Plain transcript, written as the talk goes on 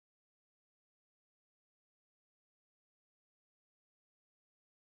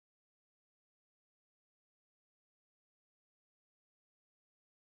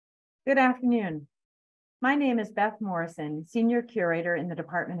Good afternoon. My name is Beth Morrison, Senior Curator in the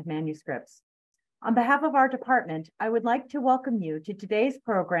Department of Manuscripts. On behalf of our department, I would like to welcome you to today's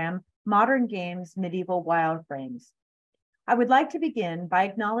program, Modern Games, Medieval Wireframes. I would like to begin by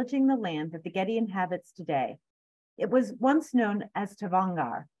acknowledging the land that the Getty inhabits today. It was once known as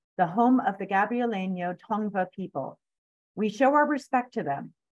Tavangar, the home of the Gabrielino Tongva people. We show our respect to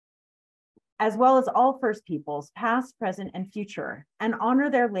them, as well as all First Peoples, past, present, and future, and honor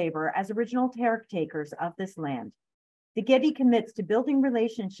their labor as original caretakers of this land. The Getty commits to building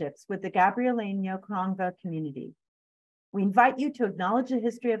relationships with the Gabrielino Tongva community. We invite you to acknowledge the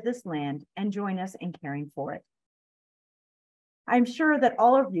history of this land and join us in caring for it. I'm sure that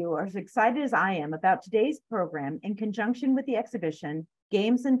all of you are as excited as I am about today's program in conjunction with the exhibition,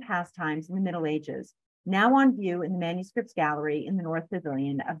 Games and Pastimes in the Middle Ages, now on view in the Manuscripts Gallery in the North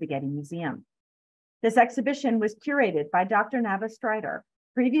Pavilion of the Getty Museum. This exhibition was curated by Dr. Nava Strider,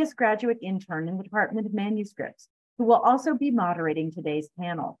 previous graduate intern in the Department of Manuscripts, who will also be moderating today's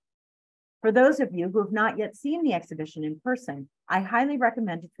panel. For those of you who have not yet seen the exhibition in person, I highly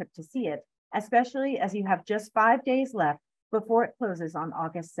recommend a trip to see it, especially as you have just 5 days left before it closes on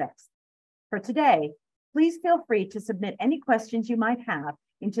August 6th. For today, please feel free to submit any questions you might have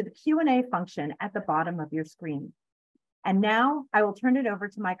into the Q&A function at the bottom of your screen. And now I will turn it over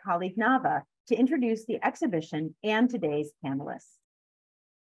to my colleague Nava to introduce the exhibition and today's panelists.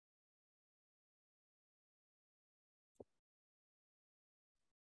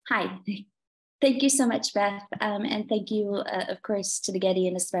 Hi, thank you so much, Beth. And thank you, of course, to the Getty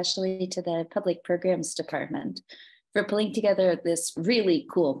and especially to the Public Programs Department for pulling together this really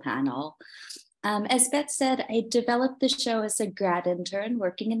cool panel. As Beth said, I developed the show as a grad intern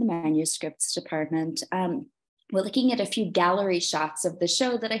working in the Manuscripts Department. We're looking at a few gallery shots of the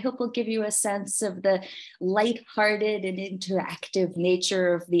show that I hope will give you a sense of the lighthearted and interactive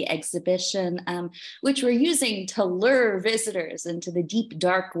nature of the exhibition, which we're using to lure visitors into the deep,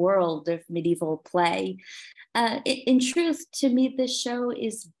 dark world of medieval play. In truth, to me, this show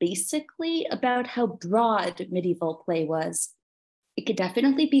is basically about how broad medieval play was. It could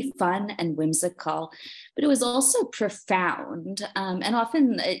definitely be fun and whimsical, but it was also profound and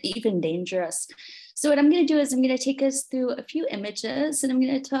often even dangerous. So what I'm going to do is I'm going to take us through a few images, and I'm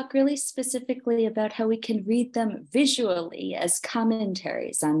going to talk really specifically about how we can read them visually as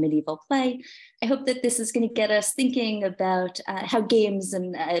commentaries on medieval play. I hope that this is going to get us thinking about how games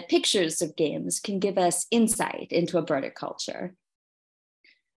and pictures of games can give us insight into a broader culture.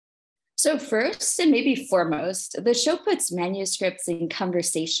 So first, and maybe foremost, the show puts manuscripts in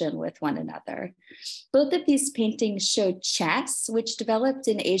conversation with one another. Both of these paintings show chess, which developed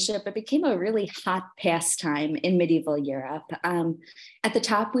in Asia, but became a really hot pastime in medieval Europe. At the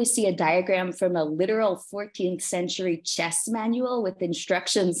top, we see a diagram from a literal 14th century chess manual with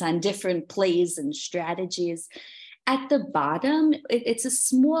instructions on different plays and strategies. At the bottom, it's a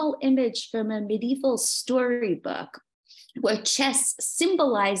small image from a medieval storybook where chess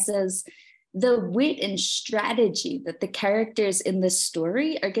symbolizes the wit and strategy that the characters in the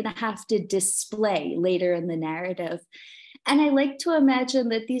story are going to have to display later in the narrative. And I like to imagine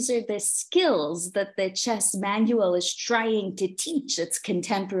that these are the skills that the chess manual is trying to teach its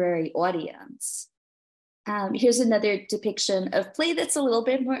contemporary audience. Here's another depiction of play that's a little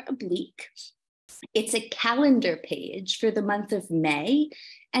bit more oblique. It's a calendar page for the month of May,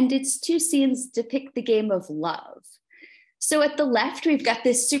 and its two scenes depict the game of love. So at the left, we've got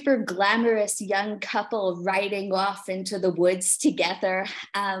this super glamorous young couple riding off into the woods together.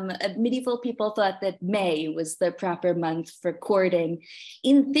 Medieval people thought that May was the proper month for courting.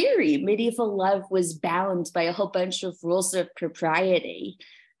 In theory, medieval love was bound by a whole bunch of rules of propriety.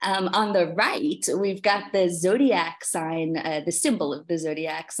 On the right, we've got the zodiac sign, the symbol of the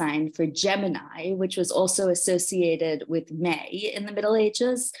zodiac sign for Gemini, which was also associated with May in the Middle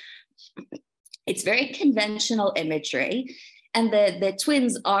Ages. It's very conventional imagery, and the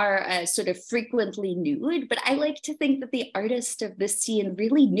twins are sort of frequently nude, but I like to think that the artist of this scene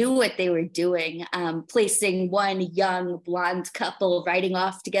really knew what they were doing, placing one young blonde couple riding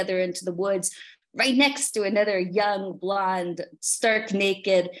off together into the woods right next to another young blonde, stark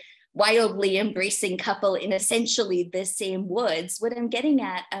naked, wildly embracing couple in essentially the same woods. What I'm getting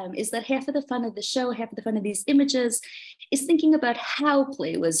at is that half of the fun of the show, half of the fun of these images is thinking about how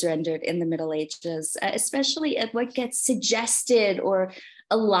play was rendered in the Middle Ages, especially at what gets suggested or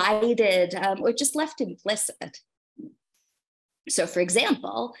elided or just left implicit. So for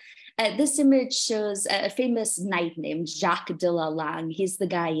example, this image shows a famous knight named Jacques de la Langue. He's the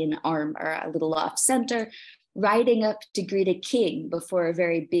guy in armor, a little off center, riding up to greet a king before a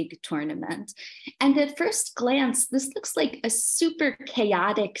very big tournament. And at first glance, this looks like a super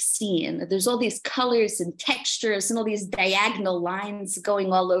chaotic scene. There's all these colors and textures and all these diagonal lines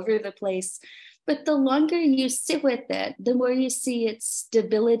going all over the place. But the longer you sit with it, the more you see its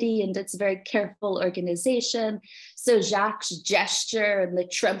stability and its very careful organization. So Jacques' gesture and the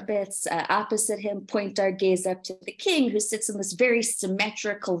trumpets opposite him point our gaze up to the king, who sits in this very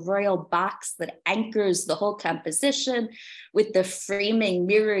symmetrical royal box that anchors the whole composition with the framing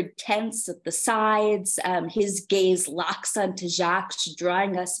mirrored tents at the sides. His gaze locks onto Jacques,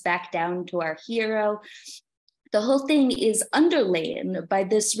 drawing us back down to our hero. The whole thing is underlain by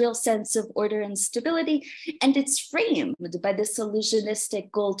this real sense of order and stability, and it's framed by this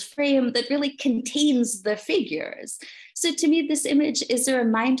illusionistic gold frame that really contains the figures. So to me, this image is a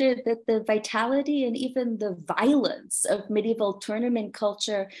reminder that the vitality and even the violence of medieval tournament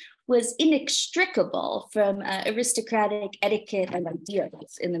culture was inextricable from aristocratic etiquette and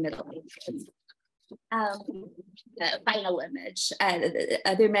ideals in the Middle Ages. Final image.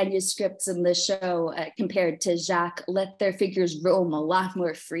 Other manuscripts in the show compared to Jacques let their figures roam a lot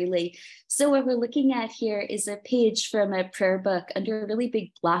more freely. So what we're looking at here is a page from a prayer book under a really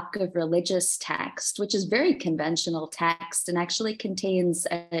big block of religious text, which is very conventional text and actually contains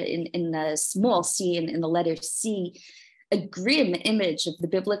in a small scene in the letter C, a grim image of the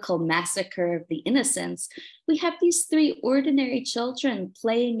biblical massacre of the innocents. We have these three ordinary children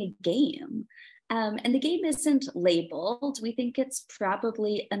playing a game. And the game isn't labeled. We think it's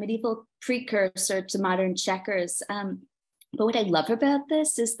probably a medieval precursor to modern checkers. But what I love about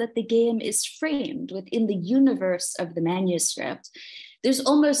this is that the game is framed within the universe of the manuscript. There's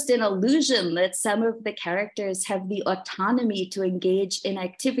almost an illusion that some of the characters have the autonomy to engage in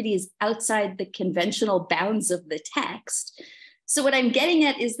activities outside the conventional bounds of the text. So what I'm getting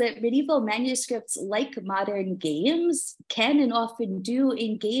at is that medieval manuscripts, like modern games, can and often do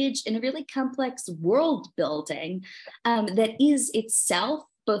engage in a really complex world building that is itself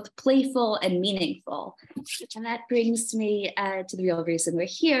both playful and meaningful. And that brings me to the real reason we're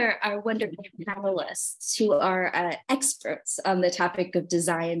here, our wonderful panelists who are experts on the topic of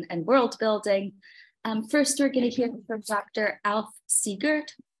design and world building. First, we're going to hear from Dr. Alf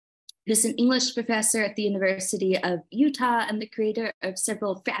Siegert, who's an English professor at the University of Utah and the creator of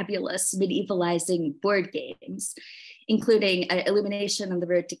several fabulous medievalizing board games, including Illumination on the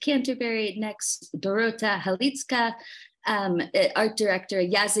Road to Canterbury. Next, Dorota Halicka, art director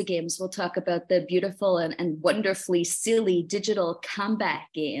at Yaza Games, will talk about the beautiful and wonderfully silly digital combat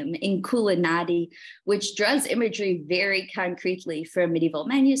game, Inkulinati, which draws imagery very concretely from medieval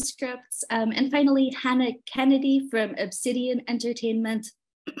manuscripts. And finally, Hannah Kennedy from Obsidian Entertainment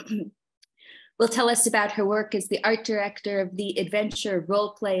will tell us about her work as the art director of the adventure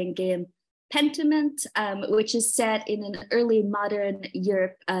role-playing game Pentiment, which is set in an early modern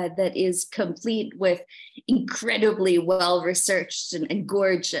Europe that is complete with incredibly well-researched and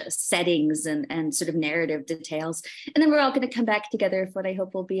gorgeous settings and sort of narrative details. And then we're all going to come back together for what I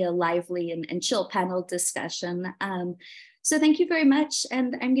hope will be a lively and chill panel discussion. So thank you very much.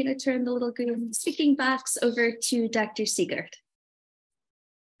 And I'm going to turn the little green speaking box over to Dr. Siegert.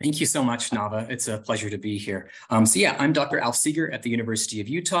 Thank you so much, Nava. It's a pleasure to be here. So yeah, I'm Dr. Alf Siegert at the University of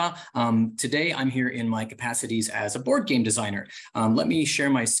Utah. Today, I'm here in my capacities as a board game designer. Let me share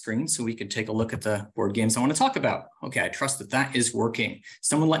my screen so we can take a look at the board games I want to talk about. Okay, I trust that that is working.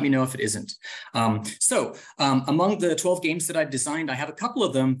 Someone let me know if it isn't. Among the 12 games that I've designed, I have a couple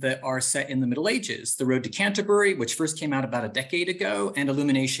of them that are set in the Middle Ages. The Road to Canterbury, which first came out about a decade ago, and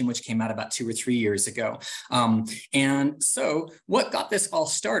Illumination, which came out about 2 or 3 years ago. And so what got this all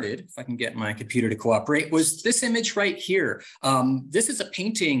started, if I can get my computer to cooperate, was this image right here. This is a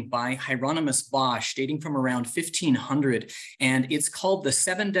painting by Hieronymus Bosch dating from around 1500, and it's called The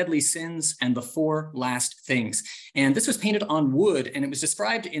 7 Deadly Sins and the 4 Last Things. And this was painted on wood, and it was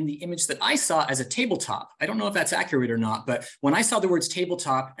described in the image that I saw as a tabletop. I don't know if that's accurate or not, but when I saw the words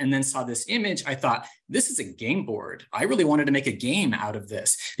tabletop and then saw this image, I thought, this is a game board. I really wanted to make a game out of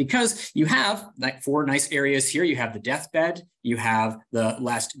this because you have like 4 nice areas here. You have the deathbed, you have the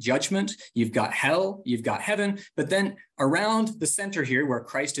Last Judgment, you've got hell, you've got heaven, but then around the center here where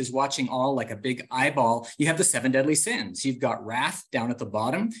Christ is watching all like a big eyeball, you have the 7 deadly sins. You've got wrath down at the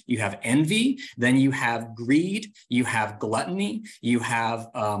bottom, you have envy, then you have greed, you have gluttony, you have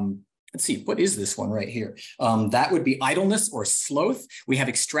Let's see, what is this one right here? That would be idleness or sloth. We have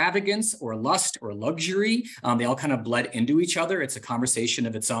extravagance or lust or luxury. They all kind of bled into each other. It's a conversation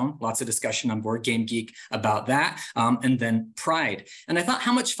of its own. Lots of discussion on Board Game Geek about that. And then pride. And I thought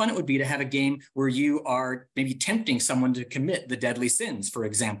how much fun it would be to have a game where you are maybe tempting someone to commit the deadly sins, for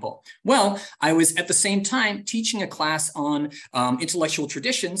example. Well, I was at the same time teaching a class on intellectual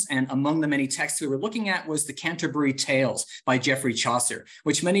traditions, and among the many texts we were looking at was the Canterbury Tales by Geoffrey Chaucer,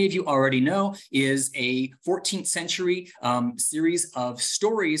 which many of you already know is a 14th century series of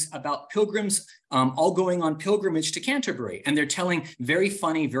stories about pilgrims all going on pilgrimage to Canterbury. And they're telling very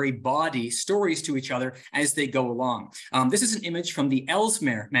funny, very bawdy stories to each other as they go along. This is an image from the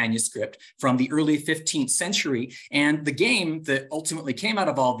Ellesmere manuscript from the early 15th century. And the game that ultimately came out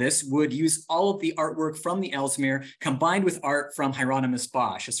of all this would use all of the artwork from the Ellesmere combined with art from Hieronymus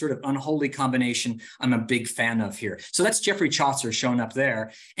Bosch, a sort of unholy combination I'm a big fan of here. So that's Geoffrey Chaucer shown up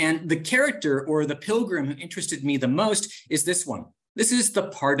there. And the character or the pilgrim who interested me the most is this one. This is the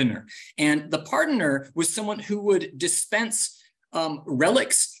pardoner. And the pardoner was someone who would dispense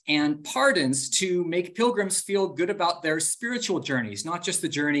relics and pardons to make pilgrims feel good about their spiritual journeys, not just the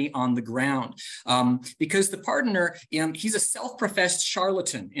journey on the ground. Because the pardoner, he's a self-professed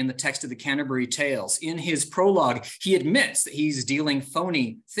charlatan in the text of the Canterbury Tales. In his prologue, he admits that he's dealing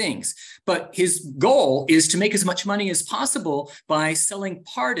phony things, but his goal is to make as much money as possible by selling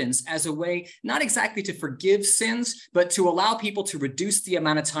pardons as a way, not exactly to forgive sins, but to allow people to reduce the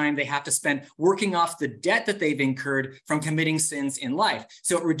amount of time they have to spend working off the debt that they've incurred from committing sins in life.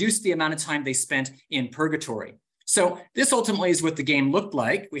 So it reduced the amount of time they spent in purgatory. So this ultimately is what the game looked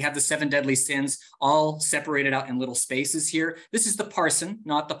like. We have the 7 deadly sins all separated out in little spaces here. This is the parson,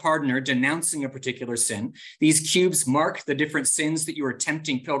 not the pardoner, denouncing a particular sin. These cubes mark the different sins that you are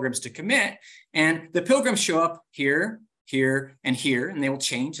tempting pilgrims to commit. And the pilgrims show up here, here, and here, and they will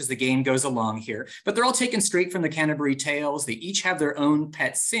change as the game goes along here. But they're all taken straight from the Canterbury Tales. They each have their own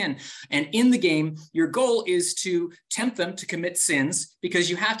pet sin. And in the game, your goal is to tempt them to commit sins, because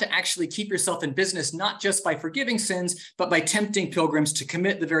you have to actually keep yourself in business, not just by forgiving sins, but by tempting pilgrims to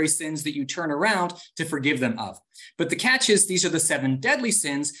commit the very sins that you turn around to forgive them of. But the catch is these are the 7 deadly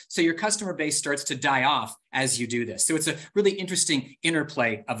sins, so your customer base starts to die off as you do this. So it's a really interesting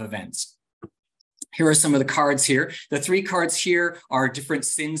interplay of events. Here are some of the cards here. The 3 cards here are different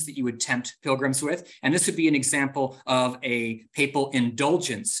sins that you would tempt pilgrims with. And this would be an example of a papal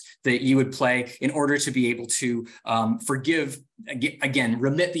indulgence that you would play in order to be able to forgive, again,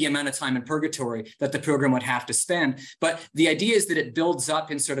 remit the amount of time in purgatory that the pilgrim would have to spend. But the idea is that it builds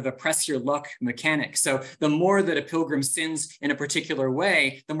up in sort of a press your luck mechanic. So the more that a pilgrim sins in a particular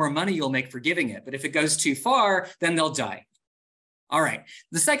way, the more money you'll make forgiving it. But if it goes too far, then they'll die. All right,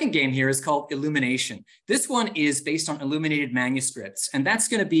 the second game here is called Illumination. This one is based on illuminated manuscripts, and that's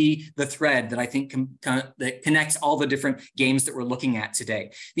going to be the thread that I think that connects all the different games that we're looking at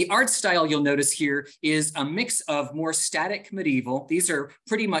today. The art style you'll notice here is a mix of more static medieval. These are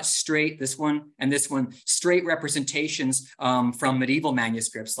pretty much straight, this one and this one, straight representations from medieval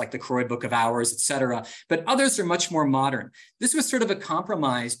manuscripts like the Croy Book of Hours, etc. But others are much more modern. This was sort of a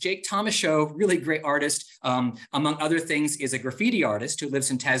compromise. Jake Tomashow, really great artist, among other things, is a graffiti artist who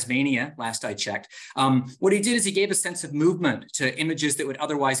lives in Tasmania, last I checked. What he did is he gave a sense of movement to images that would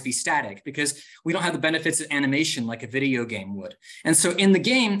otherwise be static, because we don't have the benefits of animation like a video game would. And so in the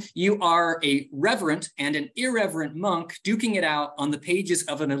game, you are a reverent and an irreverent monk duking it out on the pages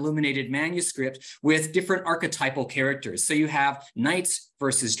of an illuminated manuscript with different archetypal characters. So you have knights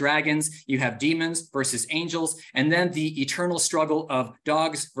versus dragons, you have demons versus angels, and then the eternal struggle of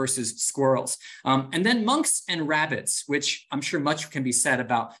dogs versus squirrels. And then monks and rabbits, which I'm sure much can be said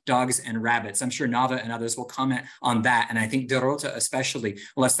about dogs and rabbits. I'm sure Nava and others will comment on that, and I think Dorota especially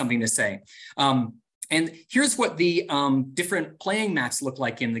will have something to say. And here's what the different playing mats look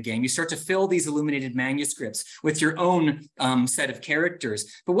like in the game. You start to fill these illuminated manuscripts with your own set of characters.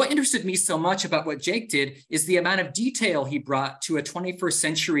 But what interested me so much about what Jake did is the amount of detail he brought to a 21st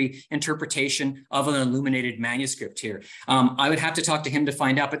century interpretation of an illuminated manuscript here. I would have to talk to him to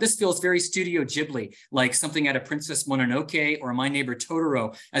find out, but this feels very Studio Ghibli, like something out of Princess Mononoke or My Neighbor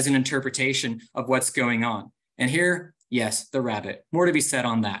Totoro as an interpretation of what's going on. And here, yes, the rabbit. More to be said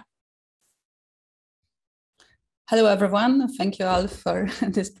on that. Hello, everyone. Thank you all for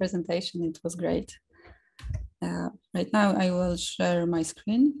this presentation. It was great. Right now, I will share my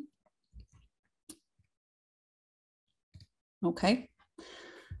screen. Okay.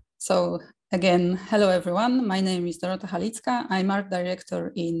 So again, hello, everyone. My name is Dorota Halicka. I'm art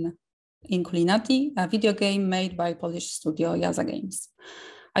director in Inkulinati, a video game made by Polish studio Yaza Games.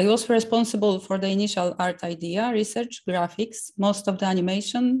 I was responsible for the initial art idea, research, graphics, most of the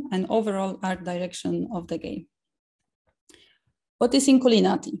animation, and overall art direction of the game. What is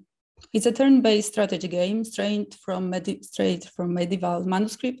Inkulinati? It's a turn-based strategy game straight from medieval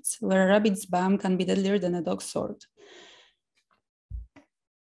manuscripts, where a rabbit's bam can be deadlier than a dog's sword.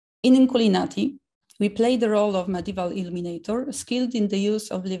 In Inkulinati, we play the role of medieval illuminator, skilled in the use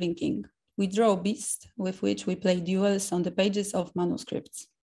of living king. We draw beasts with which we play duels on the pages of manuscripts.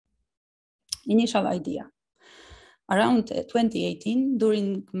 Initial idea. Around 2018,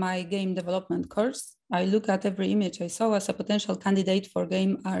 during my game development course, I looked at every image I saw as a potential candidate for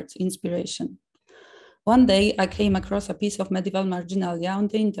game art inspiration. One day, I came across a piece of medieval marginalia on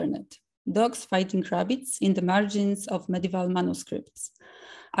the internet, dogs fighting rabbits in the margins of medieval manuscripts.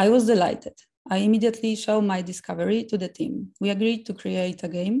 I was delighted. I immediately showed my discovery to the team. We agreed to create a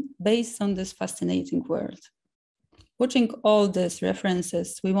game based on this fascinating world. Watching all these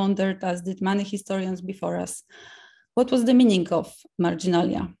references, we wondered, as did many historians before us, what was the meaning of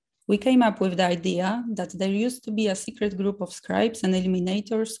marginalia? We came up with the idea that there used to be a secret group of scribes and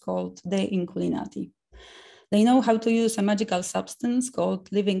illuminators called the Inkulinati. They know how to use a magical substance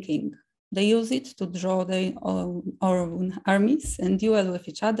called living ink. They use it to draw their own armies and duel with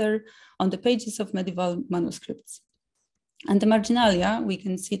each other on the pages of medieval manuscripts. And the marginalia we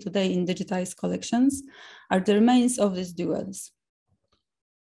can see today in digitized collections are the remains of these duels.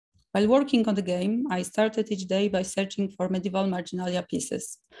 While working on the game, I started each day by searching for medieval marginalia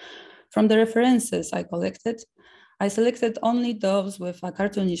pieces. From the references I collected, I selected only those with a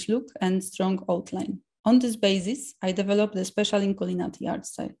cartoonish look and strong outline. On this basis, I developed the special Inkulinati art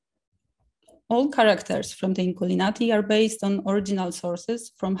style. All characters from the Inkulinati are based on original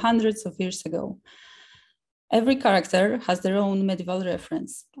sources from hundreds of years ago. Every character has their own medieval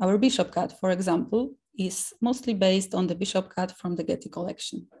reference. Our bishop cat, for example, is mostly based on the bishop cat from the Getty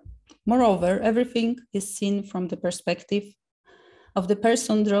collection. Moreover, everything is seen from the perspective of the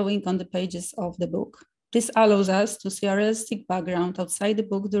person drawing on the pages of the book. This allows us to see a realistic background outside the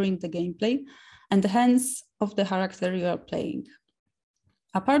book during the gameplay and the hands of the character you are playing.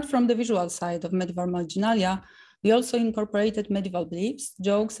 Apart from the visual side of medieval marginalia, we also incorporated medieval beliefs,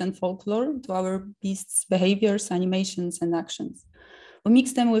 jokes, and folklore to our beasts' behaviors, animations, and actions. We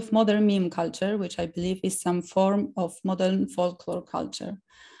mix them with modern meme culture, which I believe is some form of modern folklore culture.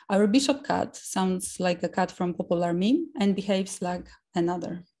 Our bishop cat sounds like a cat from popular meme and behaves like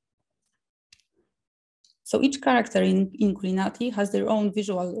another. So each character in Inkulinati has their own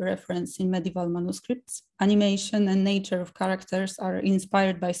visual reference in medieval manuscripts. Animation and nature of characters are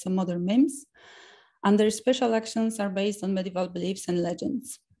inspired by some modern memes, and their special actions are based on medieval beliefs and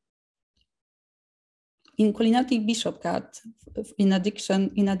legends. Inkulinati bishop cat, in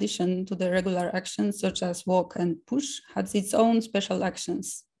addition to the regular actions such as walk and push, has its own special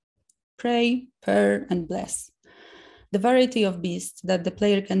actions: pray, purr, and bless. The variety of beasts that the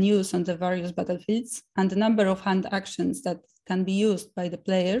player can use on the various battlefields and the number of hand actions that can be used by the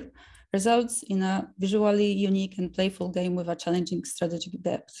player results in a visually unique and playful game with a challenging strategic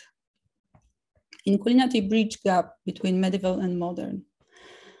depth. Inkulinati bridge gap between medieval and modern.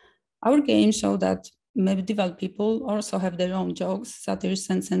 Our game shows that medieval people also have their own jokes, satires,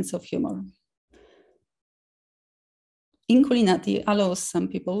 and sense of humor. Inkulinati allows some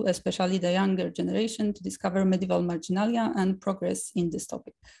people, especially the younger generation, to discover medieval marginalia and progress in this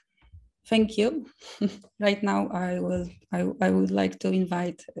topic. Thank you. Right now, I would like to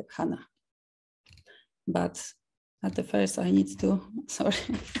invite Hannah. But at the first, I need to, sorry,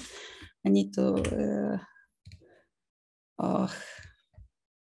 I need to,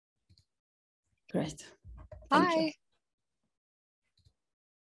 great. Hi.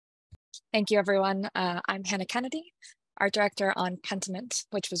 Thank you, everyone. I'm Hannah Kennedy, art director on Pentiment,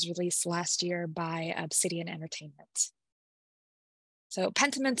 which was released last year by Obsidian Entertainment. So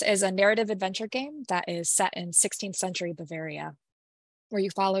Pentiment is a narrative adventure game that is set in 16th century Bavaria, where you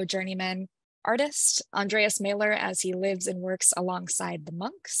follow journeyman artist Andreas Mahler as he lives and works alongside the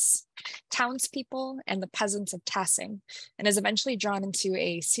monks, townspeople, and the peasants of Tassing, and is eventually drawn into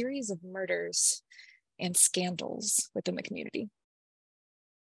a series of murders and scandals within the community.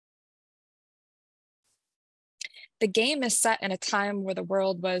 The game is set in a time where the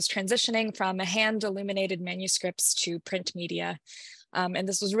world was transitioning from hand-illuminated manuscripts to print media. And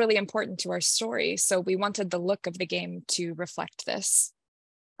this was really important to our story, so we wanted the look of the game to reflect this.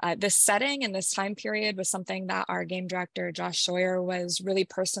 This setting and this time period was something that our game director, Josh Sawyer, was really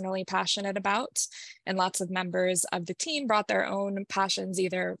personally passionate about. And lots of members of the team brought their own passions,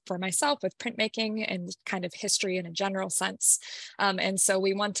 either for myself with printmaking and kind of history in a general sense. And so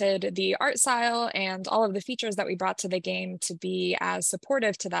we wanted the art style and all of the features that we brought to the game to be as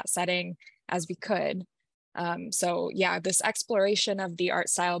supportive to that setting as we could. So yeah, this exploration of the art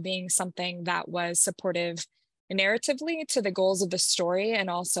style being something that was supportive narratively to the goals of the story, and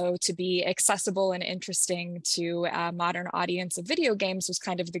also to be accessible and interesting to a modern audience of video games, was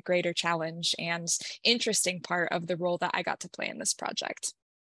kind of the greater challenge and interesting part of the role that I got to play in this project.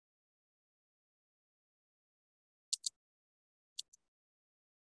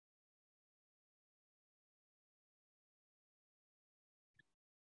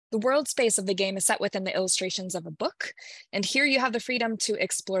 The world space of the game is set within the illustrations of a book, and here you have the freedom to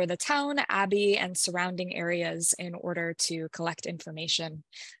explore the town, abbey, and surrounding areas in order to collect information.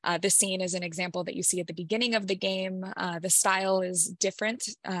 This scene is an example that you see at the beginning of the game. The style is different.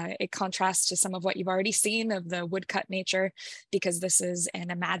 It contrasts to some of what you've already seen of the woodcut nature, because this is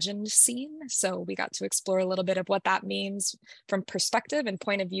an imagined scene. So we got to explore a little bit of what that means from perspective and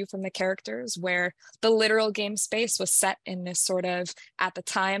point of view from the characters, where the literal game space was set in this sort of, at the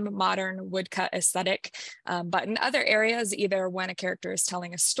time, modern woodcut aesthetic, but in other areas, either when a character is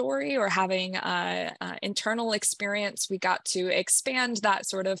telling a story or having an internal experience, we got to expand that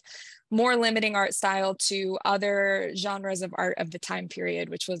sort of more limiting art style to other genres of art of the time period,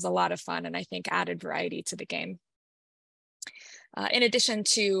 which was a lot of fun and I think added variety to the game. In addition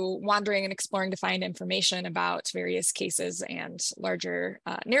to wandering and exploring to find information about various cases and larger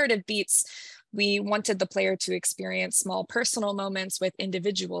narrative beats, we wanted the player to experience small personal moments with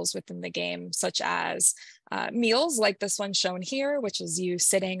individuals within the game, such as meals like this one shown here, which is you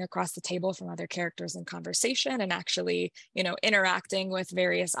sitting across the table from other characters in conversation and actually, interacting with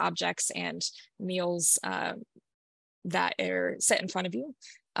various objects and meals that are set in front of you.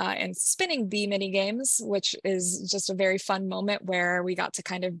 And spinning bee mini games, which is just a very fun moment where we got to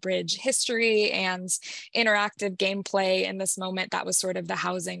kind of bridge history and interactive gameplay in this moment that was sort of the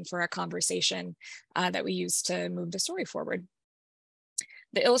housing for a conversation that we used to move the story forward.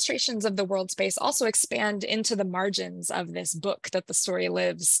 The illustrations of the world space also expand into the margins of this book that the story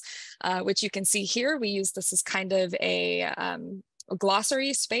lives, which you can see here. We use this as kind of a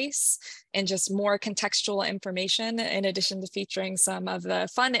glossary space and just more contextual information, in addition to featuring some of the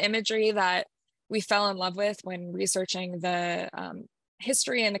fun imagery that we fell in love with when researching the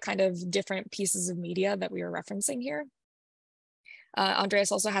history and the kind of different pieces of media that we were referencing here.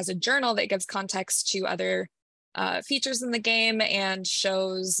 Andreas also has a journal that gives context to other features in the game and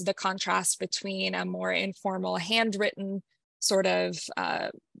shows the contrast between a more informal handwritten sort of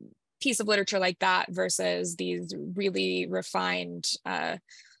piece of literature like that versus these really refined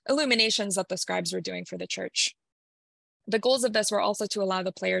illuminations that the scribes were doing for the church. The goals of this were also to allow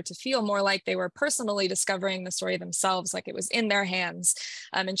the player to feel more like they were personally discovering the story themselves, like it was in their hands,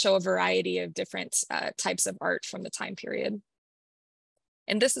 and show a variety of different types of art from the time period.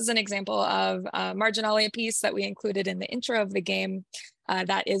 And this is an example of a marginalia piece that we included in the intro of the game.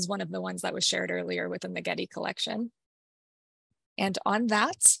 That is one of the ones that was shared earlier within the Getty collection. And on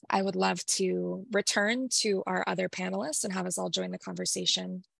that, I would love to return to our other panelists and have us all join the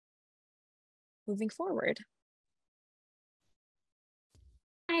conversation moving forward.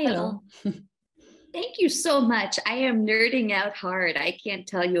 Hi, Hello. Thank you so much. I am nerding out hard. I can't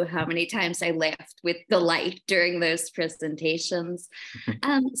tell you how many times I laughed with delight during those presentations.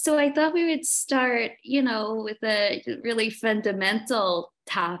 So I thought we would start, with a really fundamental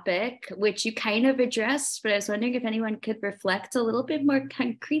topic, which you kind of addressed, but I was wondering if anyone could reflect a little bit more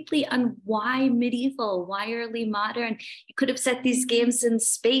concretely on why medieval, why early modern? You could have set these games in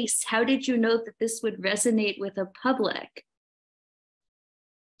space. How did you know that this would resonate with a public?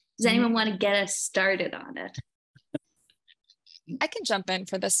 Does anyone want to get us started on it? I can jump in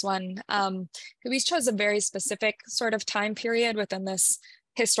for this one. We chose a very specific sort of time period within this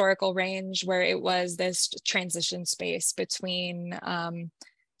historical range where it was this transition space between a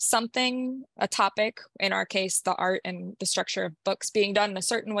topic, in our case, the art and the structure of books being done in a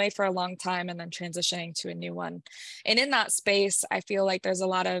certain way for a long time and then transitioning to a new one. And in that space, I feel like there's a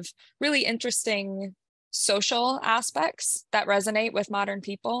lot of really interesting social aspects that resonate with modern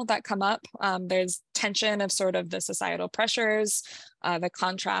people that come up. There's tension of sort of the societal pressures, the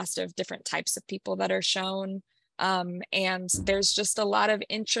contrast of different types of people that are shown. And there's just a lot of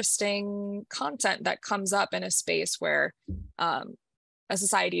interesting content that comes up in a space where a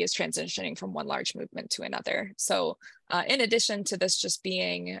society is transitioning from one large movement to another. So in addition to this just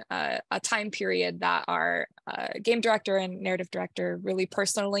being a time period that our game director and narrative director really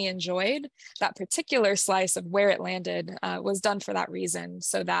personally enjoyed, that particular slice of where it landed was done for that reason,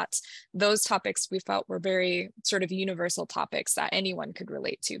 so that those topics we felt were very sort of universal topics that anyone could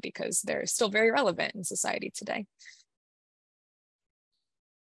relate to because they're still very relevant in society today.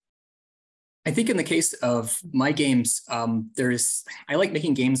 I think in the case of my games, I like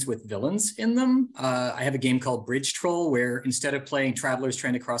making games with villains in them. I have a game called Bridge Troll, where instead of playing travelers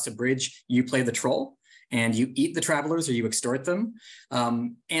trying to cross a bridge, you play the troll and you eat the travelers or you extort them.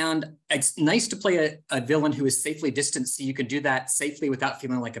 And it's nice to play a villain who is safely distanced, so you can do that safely without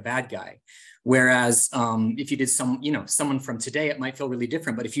feeling like a bad guy. Whereas if you did someone from today, it might feel really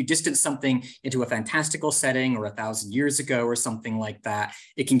different. But if you distance something into a fantastical setting or 1,000 years ago or something like that,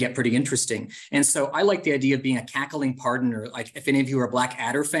 it can get pretty interesting. And so I like the idea of being a cackling pardoner. Like if any of you are Black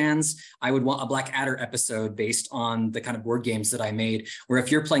Adder fans, I would want a Black Adder episode based on the kind of board games that I made, where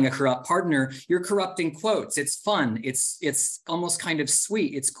if you're playing a corrupt pardoner, you're corrupting quotes. It's fun. It's almost kind of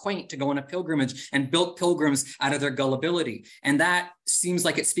sweet. It's quaint to go on a pilgrimage and bilk pilgrims out of their gullibility. And that seems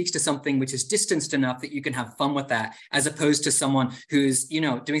like it speaks to something which is distanced enough that you can have fun with that, as opposed to someone who's,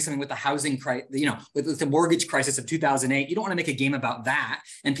 doing something with the housing crisis, with the mortgage crisis of 2008. You don't want to make a game about that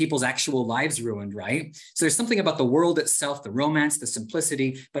and people's actual lives ruined, right? So there's something about the world itself, the romance, the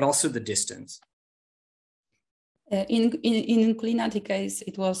simplicity, but also the distance. In Inkulinati case,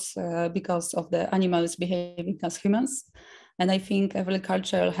 it was because of the animals behaving as humans. And I think every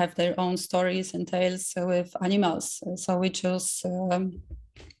culture have their own stories and tales with animals. So we chose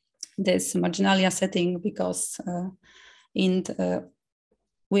this marginalia setting because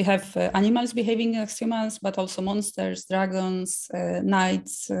we have animals behaving as humans, but also monsters, dragons,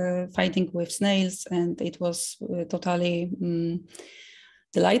 knights fighting with snails. And it was totally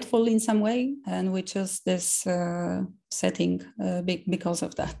delightful in some way. And we chose this setting because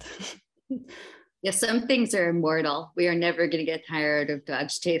of that. Yeah, some things are immortal. We are never going to get tired of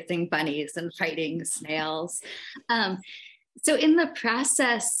dodge chasing bunnies and fighting snails. So in the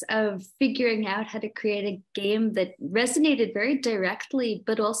process of figuring out how to create a game that resonated very directly,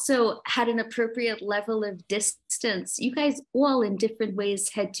 but also had an appropriate level of distance, you guys all in different ways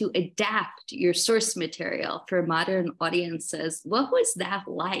had to adapt your source material for modern audiences. What was that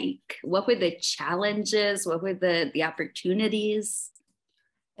like? What were the challenges? What were the opportunities?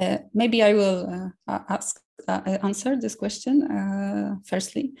 Maybe I will answer this question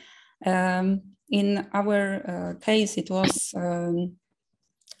firstly. In our case, it was,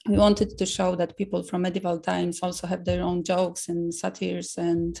 we wanted to show that people from medieval times also have their own jokes and satires,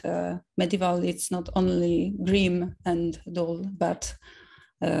 and medieval, it's not only grim and dull, but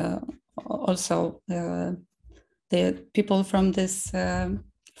also the people from this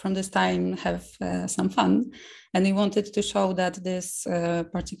time have some fun. And we wanted to show that this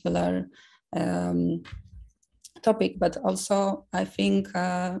particular topic, but also I think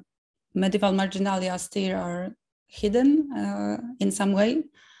medieval marginalia still are hidden in some way.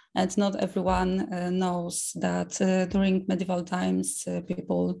 And not everyone knows that during medieval times,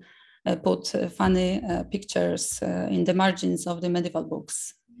 people put funny pictures in the margins of the medieval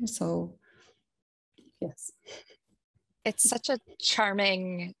books. So, yes. It's such a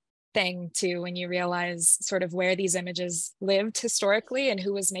charming thing too, when you realize sort of where these images lived historically and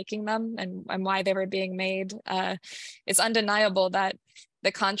who was making them and why they were being made. It's undeniable that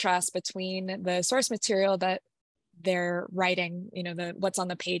the contrast between the source material that they're writing, what's on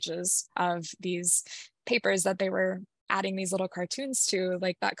the pages of these papers that they were adding these little cartoons to,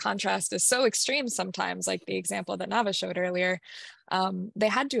 like that contrast is so extreme sometimes, like the example that Nava showed earlier. They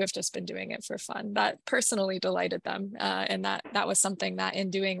had to have just been doing it for fun. That personally delighted them. And that was something that in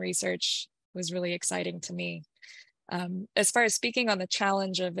doing research was really exciting to me. As far as speaking on the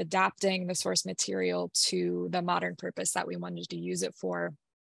challenge of adapting the source material to the modern purpose that we wanted to use it for,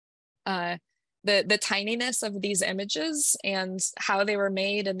 the tininess of these images and how they were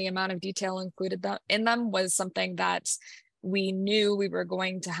made and the amount of detail included in them was something that we knew we were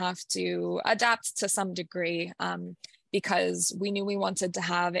going to have to adapt to some degree, because we knew we wanted to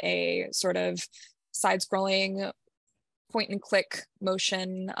have a sort of side-scrolling point and click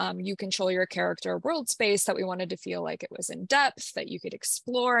motion. You control your character world space that we wanted to feel like it was in depth, that you could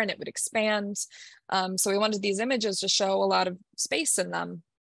explore and it would expand. So we wanted these images to show a lot of space in them.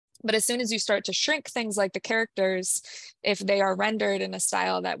 But as soon as you start to shrink things like the characters, if they are rendered in a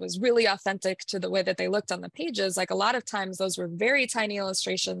style that was really authentic to the way that they looked on the pages, like a lot of times those were very tiny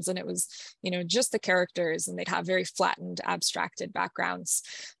illustrations and it was, you know, just the characters, and they'd have very flattened, abstracted backgrounds.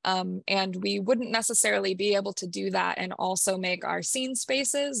 And we wouldn't necessarily be able to do that and also make our scene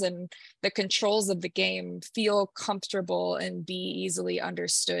spaces and the controls of the game feel comfortable and be easily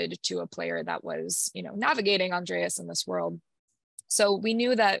understood to a player that was, you know, navigating Andreas in this world. So we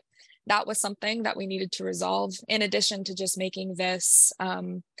knew that that was something that we needed to resolve, in addition to just making this,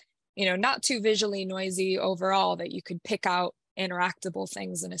 you know, not too visually noisy overall, that you could pick out interactable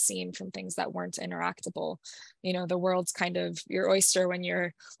things in a scene from things that weren't interactable. You know, the world's kind of your oyster when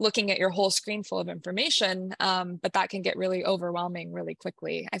you're looking at your whole screen full of information, but that can get really overwhelming really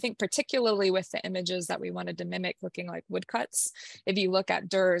quickly. I think particularly with the images that we wanted to mimic looking like woodcuts. If you look at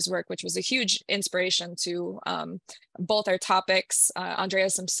Durer's work, which was a huge inspiration to both our topics,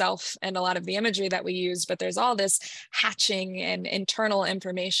 Andreas himself, and a lot of the imagery that we used, but there's all this hatching and internal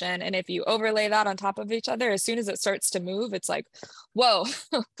information. And if you overlay that on top of each other, as soon as it starts to move, it's like, whoa,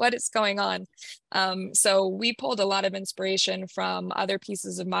 what is going on? So we pulled a lot of inspiration from other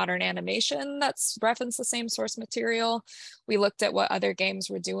pieces of modern animation that's referenced the same source material. We looked at what other games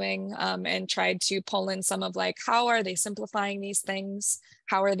were doing and tried to pull in some of like, how are they simplifying these things?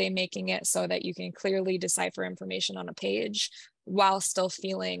 How are they making it so that you can clearly decipher information on a page while still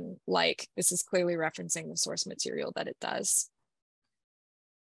feeling like this is clearly referencing the source material that it does?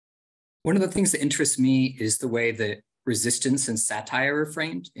 One of the things that interests me is the way that resistance and satire are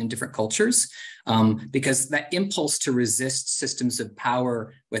framed in different cultures, because that impulse to resist systems of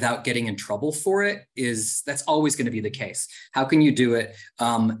power without getting in trouble for it that's always going to be the case. How can you do it?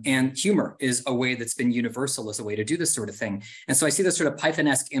 And humor is a way that's been universal as a way to do this sort of thing. And so I see this sort of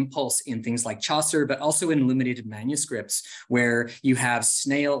Python-esque impulse in things like Chaucer, but also in illuminated manuscripts, where you have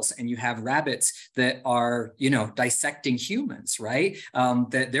snails and you have rabbits that are, you know, dissecting humans, right?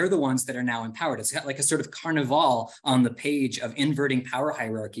 That they're the ones that are now empowered. It's got like a sort of carnival on the page of inverting power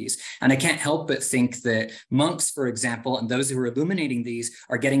hierarchies. And I can't help but think that monks, for example, and those who are illuminating these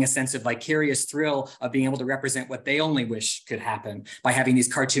are getting a sense of vicarious thrill of being able to represent what they only wish could happen. By having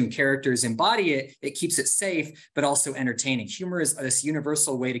these cartoon characters embody it, it keeps it safe, but also entertaining. Humor is this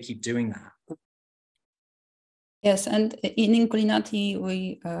universal way to keep doing that. Yes, and in Inkulinati,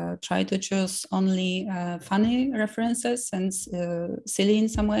 we try to choose only funny references and silly in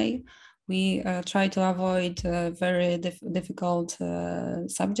some way. We try to avoid very difficult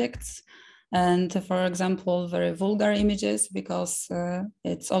subjects and, for example, very vulgar images, because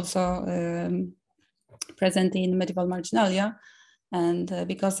it's also present in medieval marginalia. And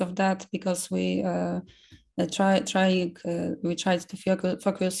because of that, because we tried to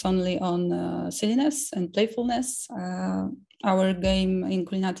focus only on silliness and playfulness, our game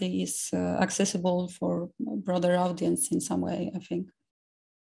Inkulinati is accessible for a broader audience in some way, I think.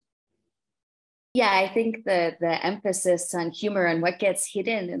 Yeah, I think the emphasis on humor and what gets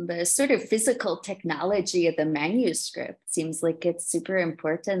hidden in the sort of physical technology of the manuscript seems like it's super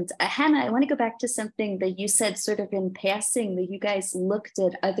important. Hannah, I want to go back to something that you said sort of in passing, that you guys looked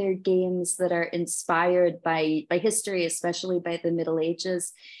at other games that are inspired by history, especially by the Middle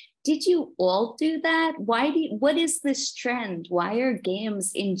Ages. Did you all do that? What is this trend? Why are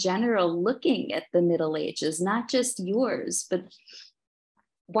games in general looking at the Middle Ages, not just yours, but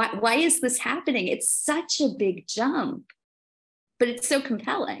why is this happening? It's such a big jump, but it's so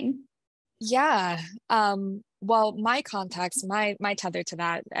compelling. Yeah. Well, my context, my tether to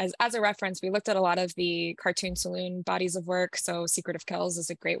that, as a reference, we looked at a lot of the cartoon saloon bodies of work. So Secret of Kells is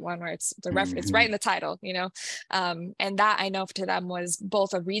a great one where it's it's right in the title, you know, and that I know to them was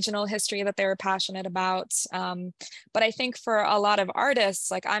both a regional history that they were passionate about. But I think for a lot of artists,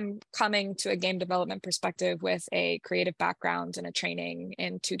 like I'm coming to a game development perspective with a creative background and a training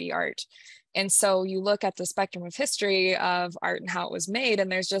in 2D art. And so you look at the spectrum of history of art and how it was made,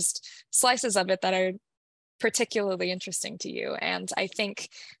 and there's just slices of it that are particularly interesting to you. And I think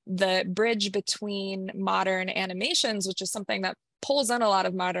the bridge between modern animations, which is something that pulls in a lot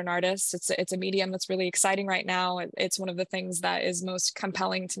of modern artists, it's a medium that's really exciting right now. It's one of the things that is most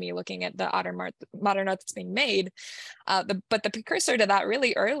compelling to me looking at the modern art that's being made. But the precursor to that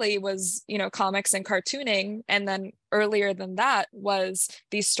really early was, you know, comics and cartooning. And then earlier than that was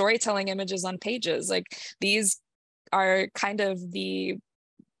these storytelling images on pages. Like these are kind of the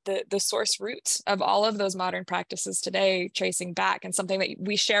source root of all of those modern practices today, tracing back, and something that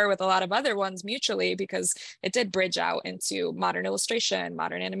we share with a lot of other ones mutually, because it did bridge out into modern illustration,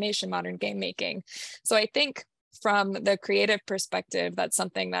 modern animation, modern game making. So I think from the creative perspective, that's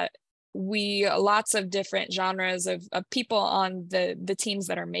something that lots of different genres of people on the teams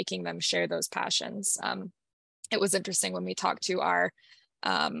that are making them share those passions. It was interesting when we talked to our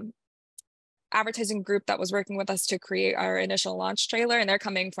advertising group that was working with us to create our initial launch trailer, and they're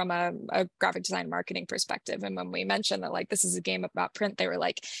coming from a graphic design marketing perspective. And when we mentioned that, like, this is a game about print, they were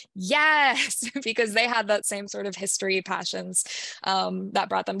like, yes, because they had that same sort of history passions that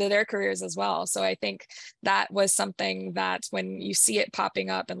brought them to their careers as well. So I think that was something that when you see it popping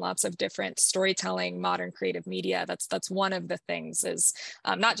up in lots of different storytelling, modern creative media, that's one of the things is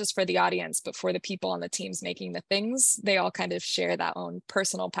not just for the audience, but for the people on the teams making the things, they all kind of share that own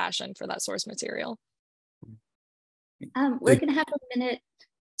personal passion for that source material. We're going to have a minute.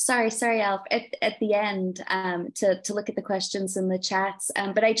 Sorry, Alf, at the end to look at the questions in the chats.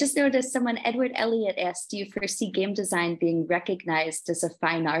 But I just noticed Edward Elliott asked, do you foresee game design being recognized as a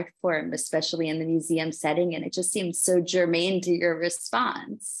fine art form, especially in the museum setting? And it just seems so germane to your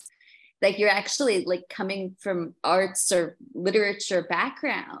response. Like you're actually like coming from arts or literature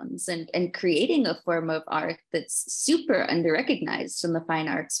backgrounds and creating a form of art that's super under-recognized in the fine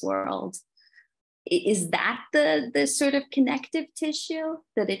arts world. Is that the sort of connective tissue,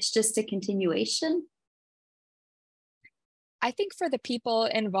 that it's just a continuation? I think for the people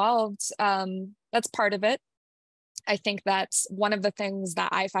involved, that's part of it. I think that's one of the things that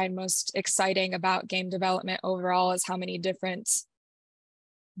I find most exciting about game development overall is how many different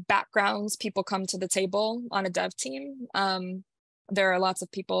backgrounds people come to the table on a dev team. There are lots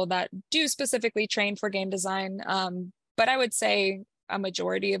of people that do specifically train for game design, but I would say a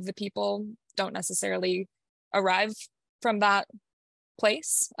majority of the people don't necessarily arrive from that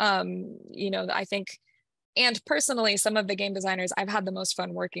place. I think, and personally, some of the game designers I've had the most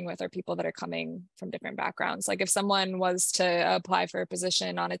fun working with are people that are coming from different backgrounds. Like if someone was to apply for a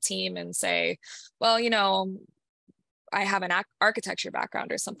position on a team and say, well, I have an architecture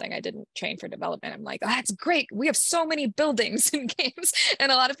background or something, I didn't train for development. I'm like, oh, that's great. We have so many buildings in games. And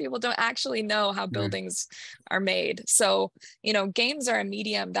a lot of people don't actually know how buildings are made. So, games are a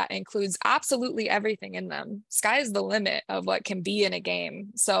medium that includes absolutely everything in them. Sky is the limit of what can be in a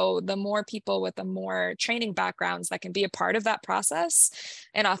game. So the more people with the more training backgrounds that can be a part of that process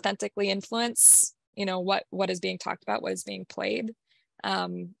and authentically influence, what is being talked about, what is being played,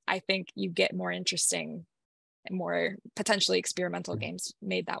 I think you get more interesting and more potentially experimental games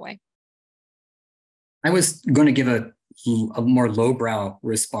made that way. I was going to give a more lowbrow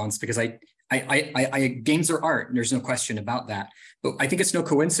response because I games are art, and there's no question about that. But I think it's no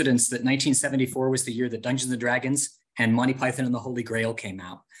coincidence that 1974 was the year that Dungeons and Dragons and Monty Python and the Holy Grail came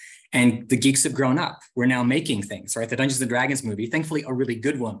out. And the geeks have grown up. We're now making things, right? The Dungeons and Dragons movie, thankfully a really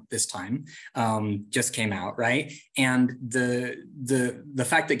good one this time, just came out, right? And the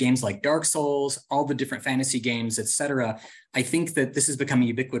fact that games like Dark Souls, all the different fantasy games, etc., I think that this has become a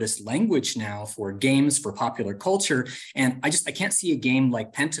ubiquitous language now for games, for popular culture. And I can't see a game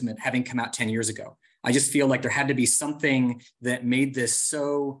like Pentiment having come out 10 years ago. I just feel like there had to be something that made this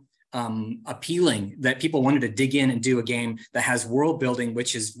so appealing that people wanted to dig in and do a game that has world building,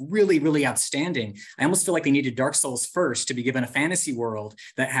 which is really, really outstanding. I almost feel like they needed Dark Souls first to be given a fantasy world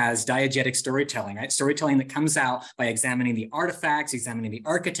that has diegetic storytelling, right? Storytelling that comes out by examining the artifacts, examining the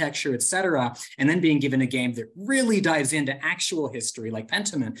architecture, etc., and then being given a game that really dives into actual history like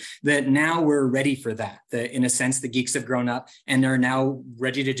Pentiment, that now we're ready for that. That in a sense, the geeks have grown up and are now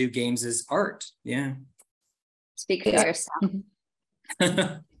ready to do games as art. Yeah. Speak for yourself.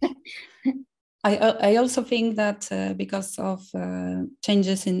 I also think that because of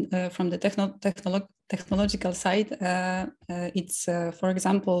changes from the technological side, it's, for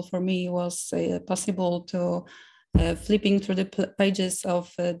example, for me, was possible to flipping through the pages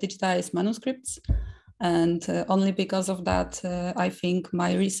of digitized manuscripts. And only because of that, I think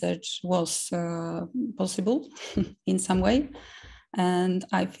my research was possible in some way. And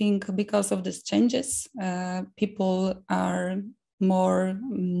I think because of these changes, people are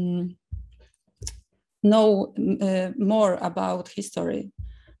know more about history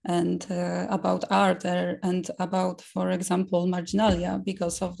and about art and about, for example, marginalia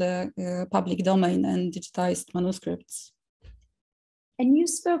because of the public domain and digitized manuscripts. And you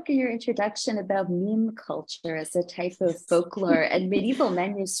spoke in your introduction about meme culture as a type of folklore and medieval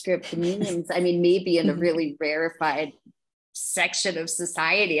manuscript memes. I mean, maybe in a really rarefied section of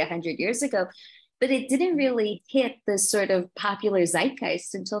society 100 years ago, but it didn't really hit the sort of popular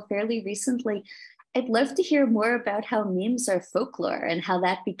zeitgeist until fairly recently. I'd love to hear more about how memes are folklore and how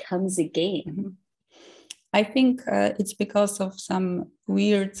that becomes a game. I think it's because of some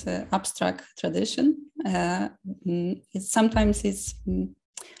weird abstract tradition. I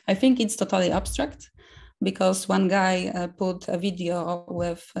think it's totally abstract, because one guy put a video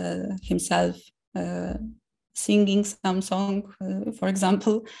with himself singing some song, for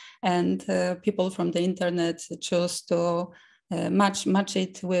example, and people from the internet chose to match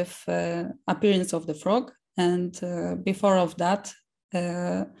it with appearance of the frog. And before of that,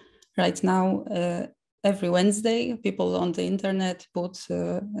 right now, every Wednesday, people on the internet put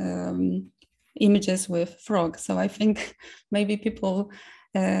images with frog. So I think maybe people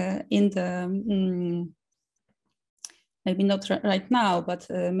in the maybe not right now, but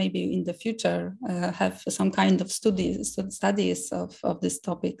maybe in the future, have some kind of studies of these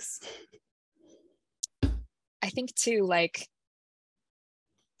topics. I think too, like,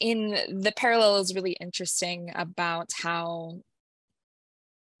 in the parallel is really interesting about how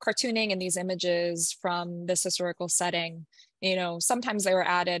cartooning and these images from this historical setting, you know, sometimes they were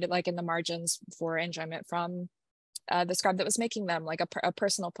added like in the margins for enjoyment from the scribe that was making them, like a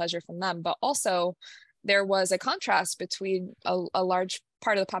personal pleasure from them, but also there was a contrast between a large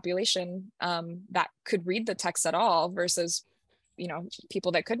part of the population that could read the text at all versus, you know,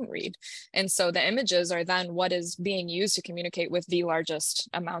 people that couldn't read. And so the images are then what is being used to communicate with the largest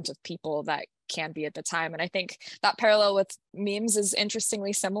amount of people that can be at the time. And I think that parallel with memes is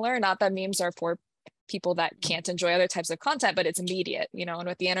interestingly similar. Not that memes are for people that can't enjoy other types of content, but it's immediate, you know, and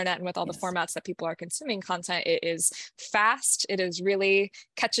with the internet and with all the formats that people are consuming content, it is fast. It is really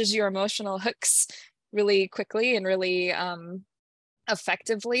catches your emotional hooks really quickly and really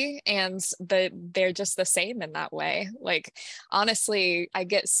effectively, and they're just the same in that way. Like, honestly, I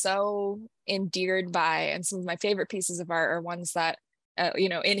get so endeared by, and some of my favorite pieces of art are ones that you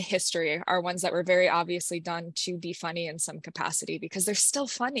know, in history, are ones that were very obviously done to be funny in some capacity, because they're still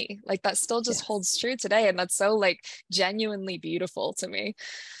funny. Like, that still just holds true today, and that's so like genuinely beautiful to me.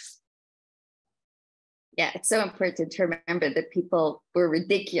 Yeah, it's so important to remember that people were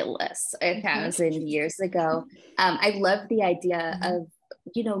ridiculous 1,000 years ago. I love the idea of,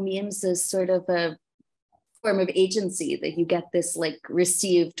 you know, memes as sort of a form of agency, that you get this like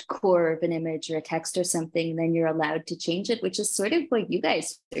received core of an image or a text or something, then you're allowed to change it, which is sort of what you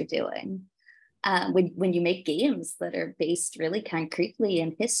guys are doing. When you make games that are based really concretely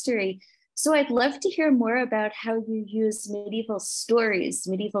in history. So I'd love to hear more about how you use medieval stories,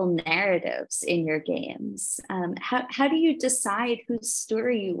 medieval narratives in your games. How do you decide whose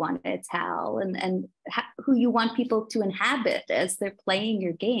story you want to tell, and who you want people to inhabit as they're playing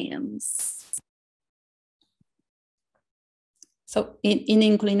your games? So in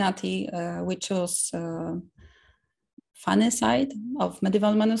Inkulinati, we chose funny side of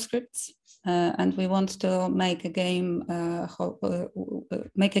medieval manuscripts, and we want to make a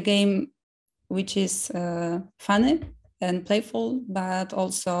game which is funny and playful, but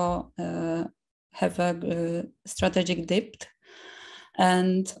also have a strategic depth.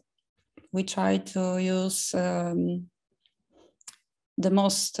 And we try to use the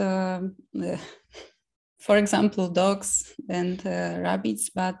most, for example, dogs and rabbits,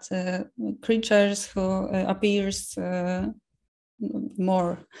 but creatures who appears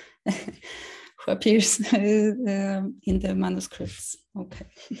more, who appears in the manuscripts. Okay.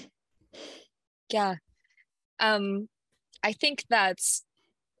 Yeah. I think that's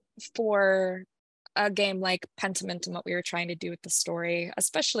for a game like Pentiment and what we were trying to do with the story,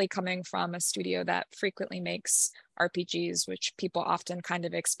 especially coming from a studio that frequently makes RPGs, which people often kind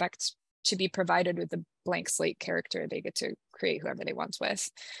of expect to be provided with a blank slate character they get to create whoever they want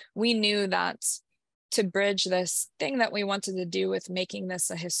with. We knew that to bridge this thing that we wanted to do with making this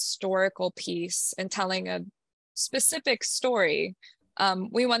a historical piece and telling a specific story,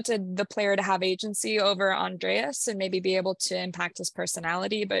 we wanted the player to have agency over Andreas and maybe be able to impact his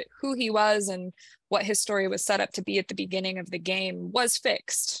personality, but who he was and what his story was set up to be at the beginning of the game was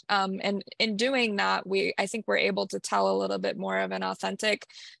fixed. And in doing that, I think we're able to tell a little bit more of an authentic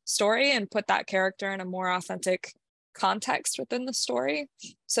story and put that character in a more authentic context within the story,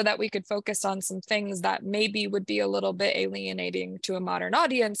 so that we could focus on some things that maybe would be a little bit alienating to a modern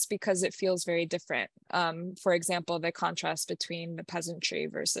audience because it feels very different. For example, the contrast between the peasantry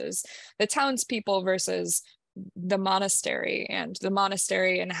versus the townspeople versus the monastery, and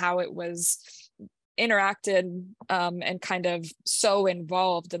how it was interacted and kind of so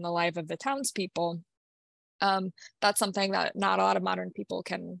involved in the life of the townspeople. That's something that not a lot of modern people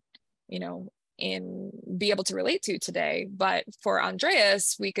can, you know, be able to relate to today. But for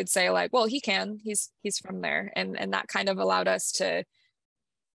Andreas, we could say like, well, he's from there. And that kind of allowed us to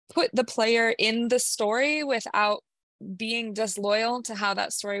put the player in the story without being disloyal to how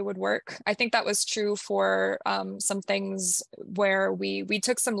that story would work. I think that was true for some things where we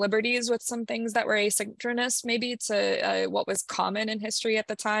took some liberties with some things that were asynchronous, maybe to what was common in history at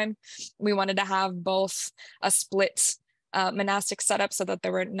the time. We wanted to have both a split monastic setup so that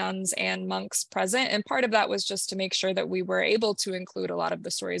there were nuns and monks present. And part of that was just to make sure that we were able to include a lot of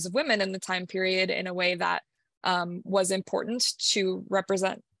the stories of women in the time period in a way that was important to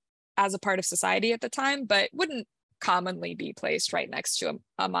represent as a part of society at the time, but wouldn't commonly be placed right next to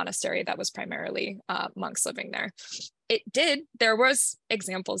a monastery that was primarily monks living there. There was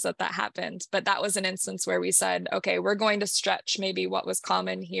examples that happened, but that was an instance where we said, okay, we're going to stretch maybe what was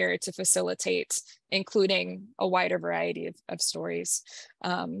common here to facilitate including a wider variety of stories.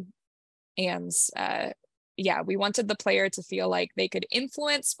 Yeah, we wanted the player to feel like they could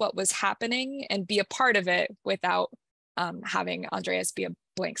influence what was happening and be a part of it without having Andreas be a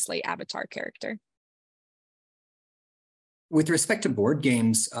blank slate avatar character. With respect to board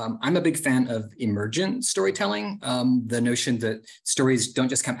games, I'm a big fan of emergent storytelling, the notion that stories don't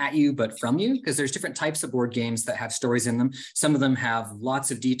just come at you, but from you, because there's different types of board games that have stories in them. Some of them have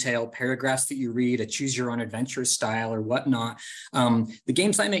lots of detail, paragraphs that you read, a choose your own adventure style or whatnot. The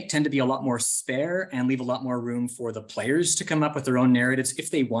games I make tend to be a lot more spare and leave a lot more room for the players to come up with their own narratives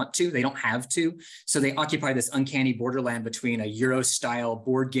if they want to. They don't have to. So they occupy this uncanny borderland between a Euro style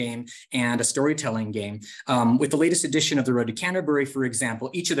board game and a storytelling game. With the latest edition of the Road to Canterbury, for example,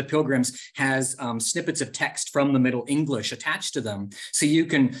 each of the pilgrims has snippets of text from the Middle English attached to them. So you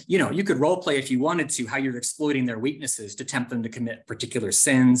can, you could role play if you wanted to, how you're exploiting their weaknesses to tempt them to commit particular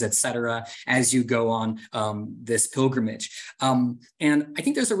sins, etc., as you go on this pilgrimage. And I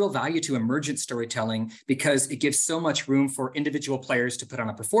think there's a real value to emergent storytelling because it gives so much room for individual players to put on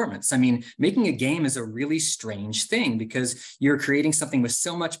a performance. I mean, making a game is a really strange thing because you're creating something with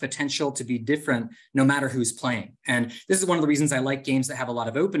so much potential to be different no matter who's playing. And this is one of the reasons I like games that have a lot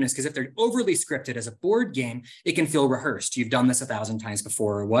of openness, because if they're overly scripted as a board game, it can feel rehearsed. You've done this 1,000 times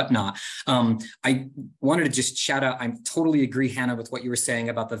before or whatnot. I wanted to just shout out, I totally agree, Hannah, with what you were saying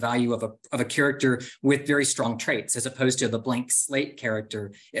about the value of a character with very strong traits as opposed to the blank slate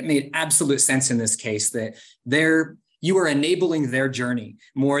character. It made absolute sense in this case that you are enabling their journey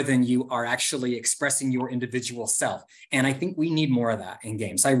more than you are actually expressing your individual self. And I think we need more of that in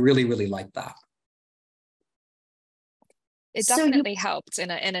games. I really, really like that. It definitely helped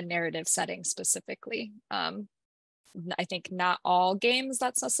in a narrative setting specifically. I think not all games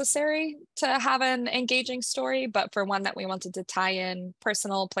that's necessary to have an engaging story, but for one that we wanted to tie in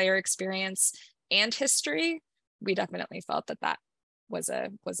personal player experience and history, we definitely felt that was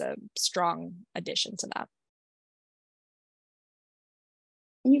a strong addition to that.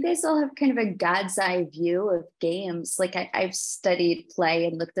 And you guys all have kind of a God's eye view of games. Like I've studied play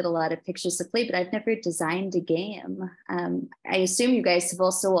and looked at a lot of pictures of play, but I've never designed a game. I assume you guys have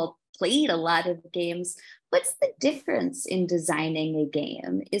also all played a lot of games. What's the difference in designing a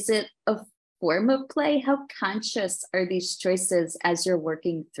game? Is it a form of play? How conscious are these choices as you're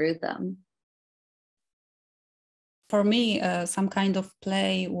working through them? For me, some kind of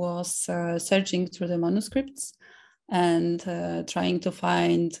play was searching through the manuscripts and trying to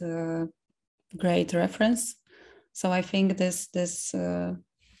find great reference. So I think this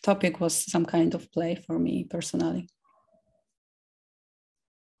topic was some kind of play for me personally.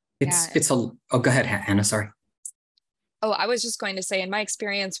 Oh, go ahead, Hannah, sorry. Oh, I was just going to say, in my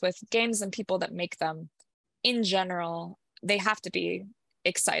experience with games and people that make them, in general, they have to be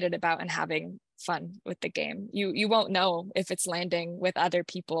excited about and having fun with the game. You won't know if it's landing with other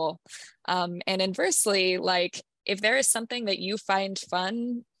people. And inversely, like, if there is something that you find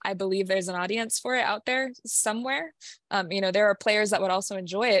fun, I believe there's an audience for it out there somewhere. There are players that would also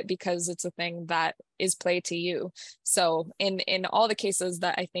enjoy it because it's a thing that is play to you. So in all the cases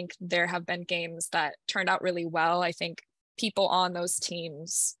that I think there have been games that turned out really well, I think people on those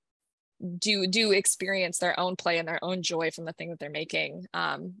teams do experience their own play and their own joy from the thing that they're making.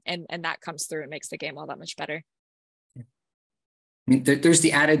 And that comes through and makes the game all that much better. I mean, there's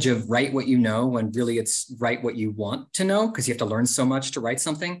the adage of write what you know when really it's write what you want to know, because you have to learn so much to write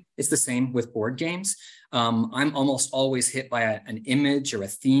something. It's the same with board games. I'm almost always hit by an image or a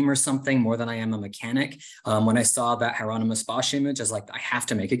theme or something more than I am a mechanic. When I saw that Hieronymus Bosch image, I was like, I have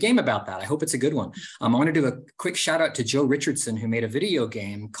to make a game about that. I hope it's a good one. I want to do a quick shout out to Joe Richardson, who made a video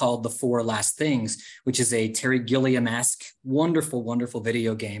game called The Four Last Things, which is a Terry Gilliam-esque, wonderful, wonderful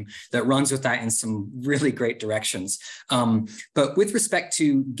video game that runs with that in some really great directions. But with respect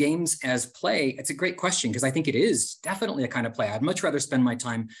to games as play, it's a great question because I think it is definitely a kind of play. I'd much rather spend my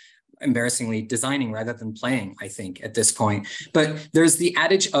time embarrassingly designing rather than playing, I think, at this point. But there's the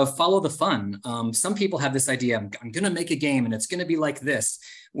adage of follow the fun. Some people have this idea, I'm going to make a game and it's going to be like this.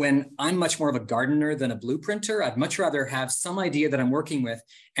 When I'm much more of a gardener than a blueprinter, I'd much rather have some idea that I'm working with,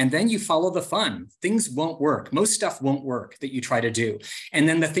 and then you follow the fun. Things won't work. Most stuff won't work that you try to do. And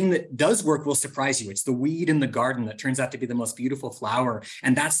then the thing that does work will surprise you. It's the weed in the garden that turns out to be the most beautiful flower.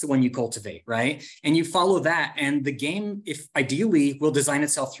 And that's the one you cultivate, right? And you follow that. And the game, if ideally, will design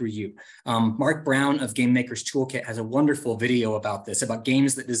itself through you. Mark Brown of Gamemakers Toolkit has a wonderful video about this, about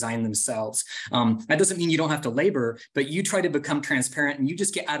games that design themselves. That doesn't mean you don't have to labor, but you try to become transparent and you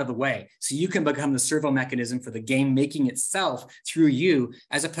just get out of the way so you can become the servo mechanism for the game making itself through you,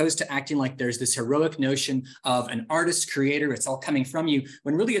 as opposed to acting like there's this heroic notion of an artist creator, it's all coming from you,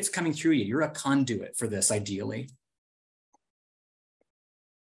 when really it's coming through you. You're a conduit for this, ideally.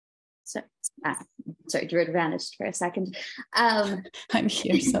 So, sorry, Dorota vanished for a second. I'm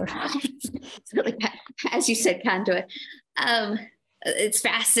here, sorry. It's really, as you said, conduit. It's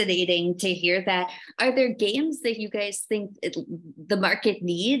fascinating to hear that. Are there games that you guys think the market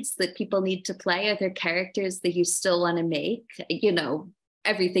needs, that people need to play? Are there characters that you still want to make, you know,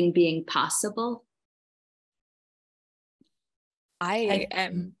 everything being possible? I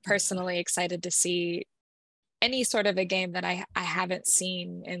am personally excited to see any sort of a game that I haven't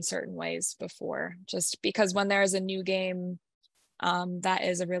seen in certain ways before, just because when there is a new game that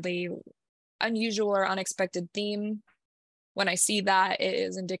is a really unusual or unexpected theme, when I see that, it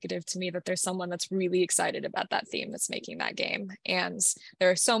is indicative to me that there's someone that's really excited about that theme that's making that game. And there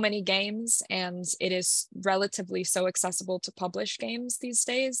are so many games, and it is relatively so accessible to publish games these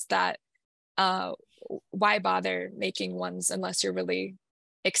days that why bother making ones unless you're really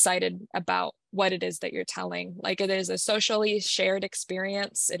excited about what it is that you're telling. Like, it is a socially shared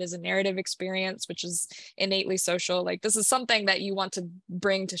experience. It is a narrative experience, which is innately social. Like, this is something that you want to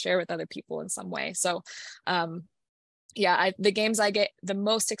bring to share with other people in some way. So yeah, the games I get the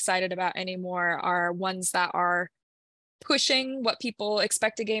most excited about anymore are ones that are pushing what people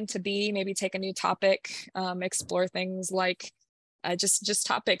expect a game to be, maybe take a new topic, explore things like just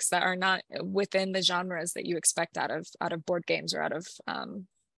topics that are not within the genres that you expect out of board games or out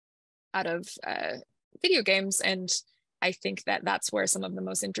of video games. And I think that that's where some of the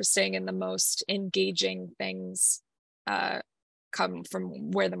most interesting and the most engaging things come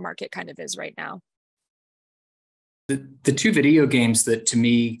from, where the market kind of is right now. The two video games that, to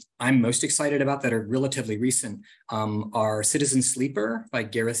me, I'm most excited about that are relatively recent are Citizen Sleeper by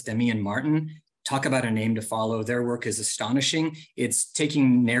Gareth, Demi, and Martin. Talk about a name to follow. Their work is astonishing. It's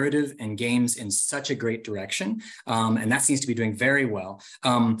taking narrative and games in such a great direction, and that seems to be doing very well.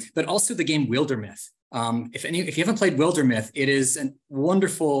 But also the game Wildermyth. If you haven't played Wildermyth, it is a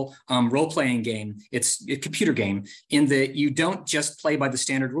wonderful role-playing game. It's a computer game in that you don't just play by the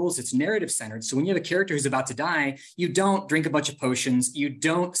standard rules. It's narrative-centered. So when you have a character who's about to die, you don't drink a bunch of potions. You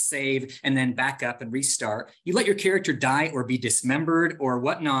don't save and then back up and restart. You let your character die or be dismembered or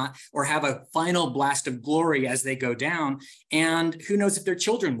whatnot, or have a final blast of glory as they go down. And who knows if their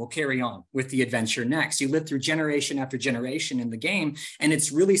children will carry on with the adventure next. You live through generation after generation in the game, and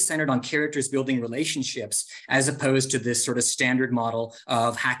it's really centered on characters building relationships, as opposed to this sort of standard model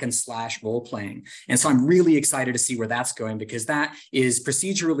of hack and slash role playing. And so I'm really excited to see where that's going, because that is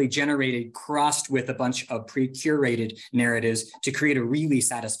procedurally generated, crossed with a bunch of pre-curated narratives to create a really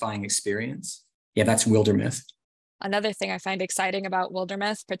satisfying experience. Yeah, that's Wildermyth. Another thing I find exciting about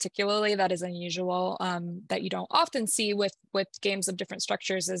Wildermyth, particularly that is unusual, that you don't often see with games of different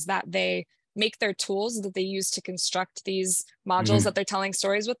structures, is that they make their tools that they use to construct these modules that they're telling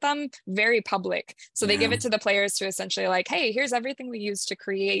stories with them very public. So they give it to the players to essentially like, hey, here's everything we use to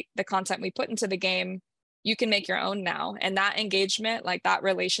create the content we put into the game. You can make your own now. And that engagement, like that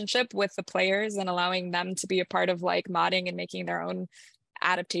relationship with the players and allowing them to be a part of like modding and making their own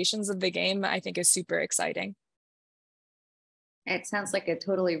adaptations of the game, I think is super exciting. It sounds like a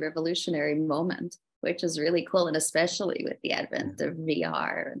totally revolutionary moment, which is really cool, and especially with the advent of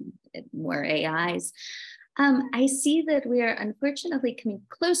VR and more AIs. I see that we are unfortunately coming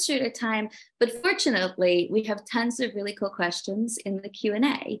closer to time, but fortunately, we have tons of really cool questions in the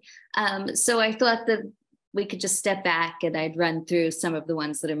Q&A. So I thought that we could just step back and I'd run through some of the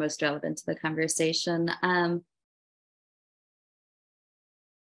ones that are most relevant to the conversation.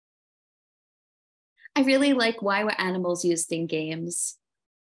 I really like, why were animals used in games?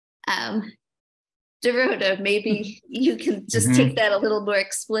 Dorota, maybe you can just take that a little more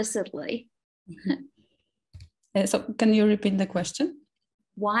explicitly. So can you repeat the question?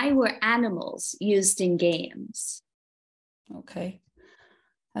 Why were animals used in games? Okay.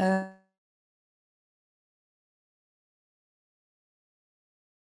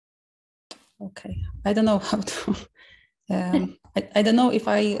 Okay, I don't know how to. I don't know if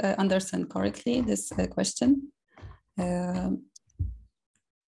I understand correctly this question. Yeah,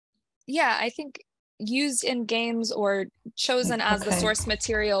 I think used in games or chosen as the source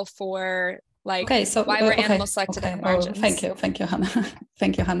material for like why were animals selected at the margins. Oh, thank you, Hannah.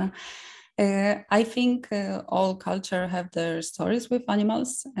 Thank you, Hannah. I think all culture have their stories with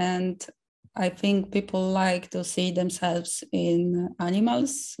animals, and I think people like to see themselves in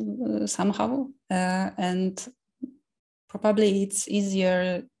animals somehow, and probably it's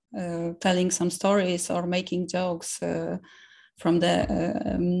easier telling some stories or making jokes from the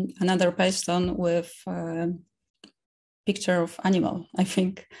another person with picture of animal, I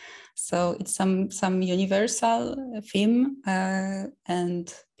think. So it's some universal theme,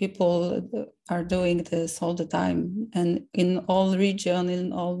 and people are doing this all the time and in all region,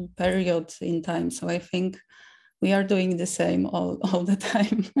 in all periods in time. So I think we are doing the same all the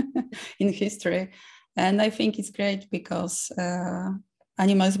time in history. And I think it's great because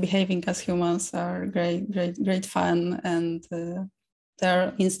animals behaving as humans are great fun, and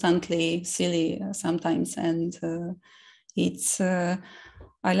they're instantly silly sometimes. And it's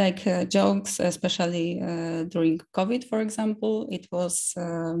I like jokes, especially during COVID, for example. It was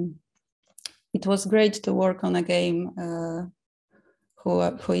great to work on a game who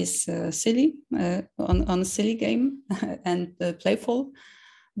is silly on silly game and playful,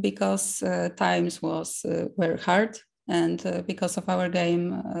 because times were hard, and because of our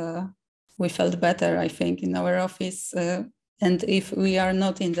game we felt better, I think, in our office, and if we are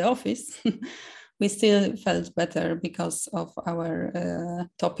not in the office we still felt better because of our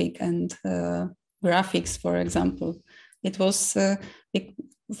topic and graphics, for example. It was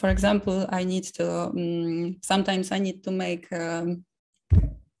for example, I need to sometimes I need to make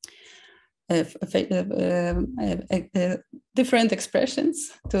different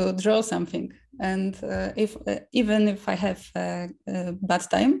expressions to draw something, and even if I have a bad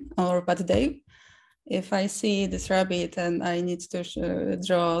time or bad day, if I see this rabbit and I need to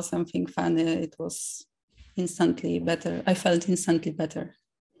draw something funny, it was instantly better. I felt instantly better.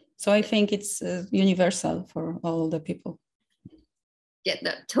 So I think it's universal for all the people. Yeah,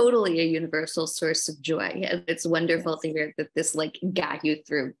 totally a universal source of joy. It's wonderful to hear that this like got you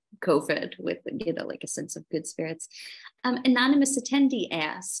through COVID with, you know, like a sense of good spirits. Anonymous attendee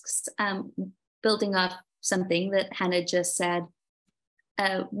asks, building off something that Hannah just said,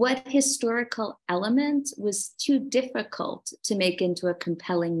 what historical element was too difficult to make into a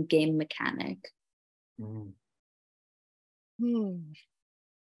compelling game mechanic?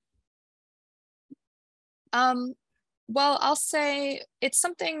 Well, I'll say it's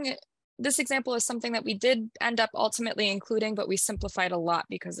something, this example is something that we did end up ultimately including, but we simplified a lot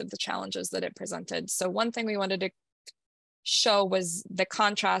because of the challenges that it presented. So one thing we wanted to show was the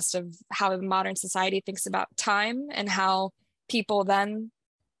contrast of how modern society thinks about time and how people then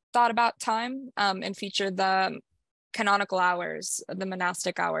thought about time, and featured the canonical hours, the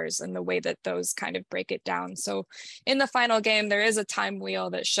monastic hours, and the way that those kind of break it down. So in the final game, there is a time wheel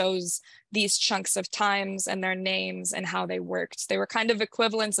that shows these chunks of times and their names and how they worked. They were kind of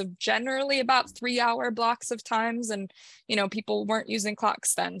equivalents of generally about 3-hour blocks of times. And, you know, people weren't using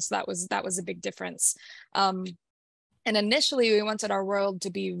clocks then. So that was a big difference. And initially we wanted our world to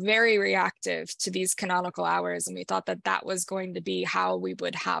be very reactive to these canonical hours. And we thought that that was going to be how we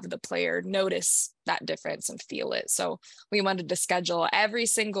would have the player notice that difference and feel it. So we wanted to schedule every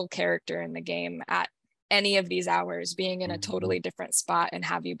single character in the game at any of these hours being in a totally different spot, and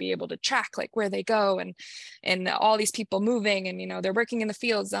have you be able to track like where they go, and all these people moving, and, you know, they're working in the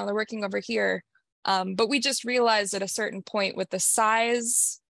fields, now they're working over here. But we just realized at a certain point with the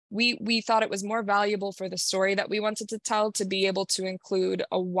size, we thought it was more valuable for the story that we wanted to tell to be able to include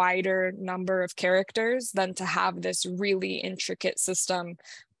a wider number of characters than to have this really intricate system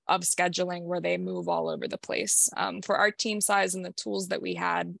of scheduling where they move all over the place. For our team size and the tools that we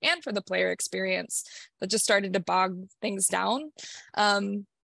had, and for the player experience, that just started to bog things down.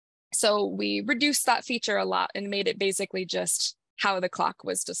 So we reduced that feature a lot and made it basically just how the clock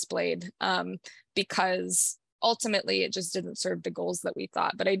was displayed, because ultimately it just didn't serve the goals that we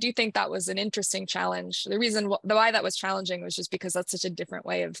thought. But I do think that was an interesting challenge. The reason why that was challenging was just because that's such a different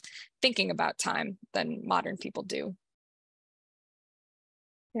way of thinking about time than modern people do.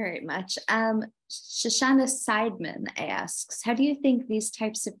 Very much. Shoshana Seidman asks, how do you think these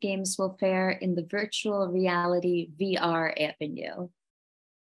types of games will fare in the virtual reality VR avenue?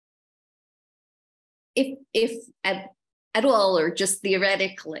 If at all, or just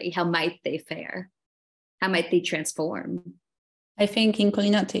theoretically, how might they fare? How might they transform? I think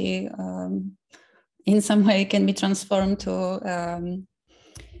Inkulinati in some way can be transformed to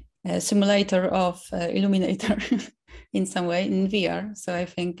a simulator of Illuminator in some way in VR. So I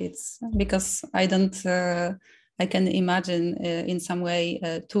think it's because I can imagine in some way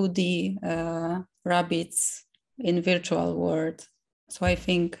 2D rabbits in virtual world. So I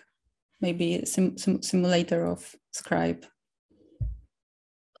think maybe simulator of Scribe.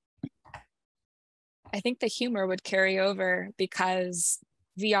 I think the humor would carry over because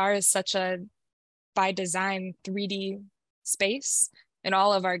VR is such a, by design, 3D space, and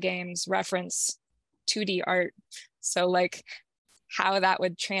all of our games reference 2D art. So like how that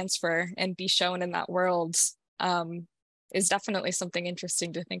would transfer and be shown in that world is definitely something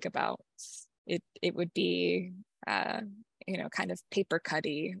interesting to think about. It would be, you know, kind of paper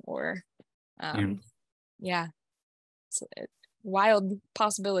cutty or, yeah, so wild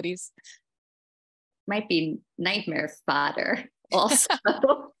possibilities. Might be nightmare fodder also.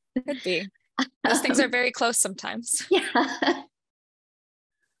 Could be. Those things are very close sometimes. Yeah.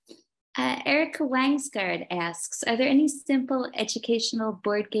 Erica Wangsgard asks, are there any simple educational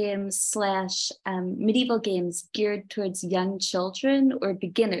board games / medieval games geared towards young children or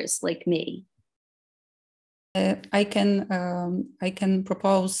beginners like me? I can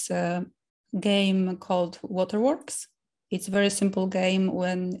propose a game called Waterworks. It's a very simple game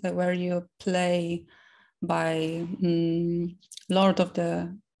where you play by Lord of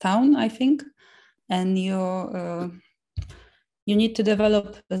the Town, I think, and you need to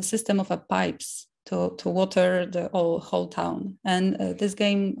develop a system of pipes to water the whole town. And this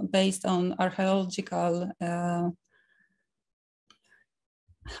game based on archaeological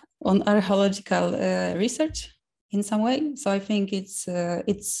research in some way. So I think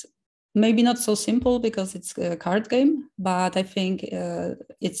it's maybe not so simple because it's a card game, but I think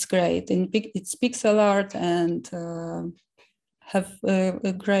it's great. It's pixel art and have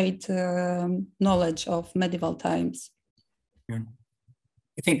a great knowledge of medieval times. Yeah.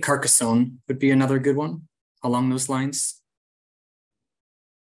 I think Carcassonne would be another good one along those lines.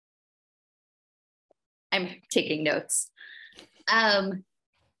 I'm taking notes. And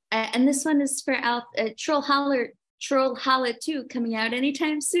this one is for Troll Holla 2 coming out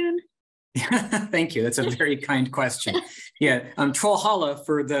anytime soon. Thank you. That's a very kind question. Yeah, Troll Holla,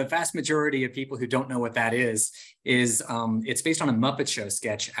 for the vast majority of people who don't know what that is it's based on a Muppet Show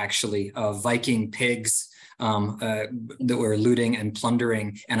sketch, actually, of Viking pigs that were looting and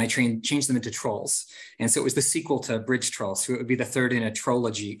plundering, and I changed them into trolls. And so it was the sequel to Bridge Trolls, so it would be the third in a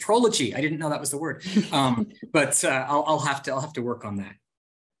trology. Trology, I didn't know that was the word. But I'll have to work on that.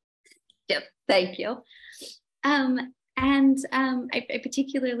 Yep, thank you. I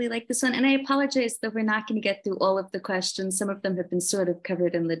particularly like this one, and I apologize that we're not going to get through all of the questions. Some of them have been sort of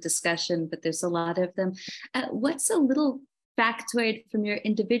covered in the discussion, but there's a lot of them. What's a little factoid from your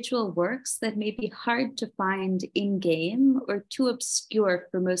individual works that may be hard to find in-game or too obscure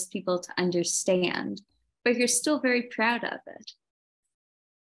for most people to understand, but you're still very proud of it?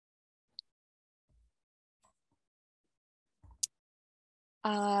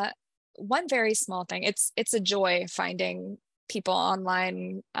 One very small thing. It's a joy finding people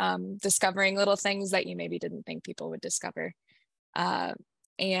online discovering little things that you maybe didn't think people would discover.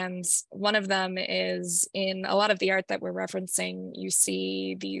 And one of them is in a lot of the art that we're referencing, you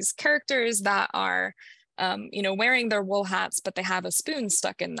see these characters that are, you know, wearing their wool hats, but they have a spoon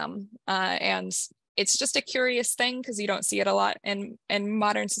stuck in them. And it's just a curious thing because you don't see it a lot in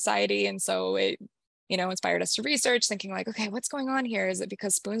modern society. And so it, you know, inspired us to research, thinking like, okay, what's going on here? Is it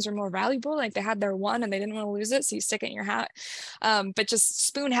because spoons are more valuable? Like they had their one and they didn't want to lose it, so you stick it in your hat. But just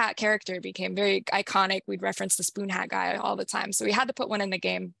spoon hat character became very iconic. We'd reference the spoon hat guy all the time. So we had to put one in the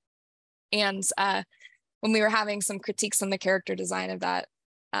game. And when we were having some critiques on the character design of that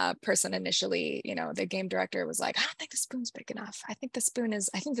person initially, you know, the game director was like, I don't think the spoon's big enough. I think the spoon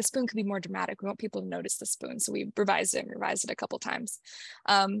could be more dramatic. We want people to notice the spoon. So we revised it a couple times.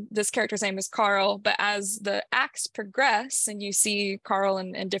 This character's name is Carl, but as the acts progress and you see Carl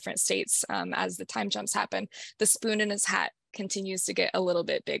in different states as the time jumps happen, the spoon in his hat continues to get a little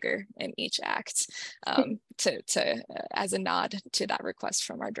bit bigger in each act as a nod to that request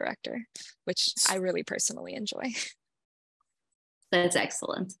from our director, which I really personally enjoy. That's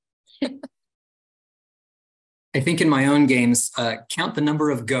excellent. I think in my own games, count the number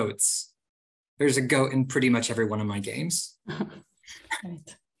of goats. There's a goat in pretty much every one of my games.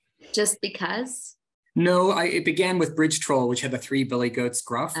 Right. Just because? No, it began with Bridge Troll, which had the 3 billy goats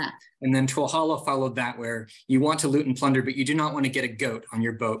gruff. And then Troll Hollow followed that, where you want to loot and plunder, but you do not want to get a goat on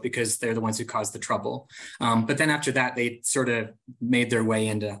your boat because they're the ones who cause the trouble. But then after that, they sort of made their way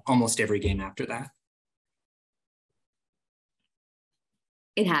into almost every game after that.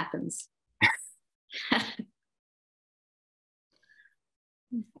 It happens.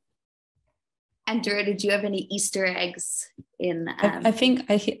 And Dorota, do you have any Easter eggs in? I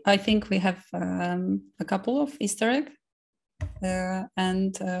think we have a couple of Easter eggs,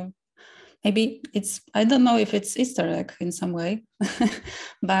 and maybe I don't know if it's Easter egg in some way,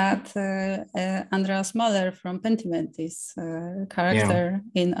 but Andreas Mahler from Pentiment is a character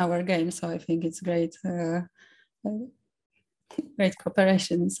in our game, so I think it's great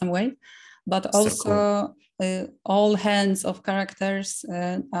cooperation in some way. But also all hands of characters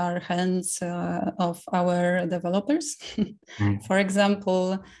are hands of our developers. For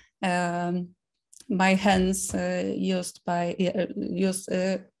example, my hands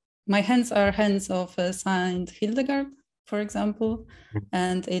my hands are hands of Saint Hildegard, for example,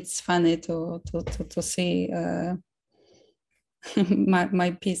 and it's funny to see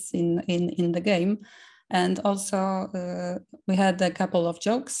my piece in the game. And also we had a couple of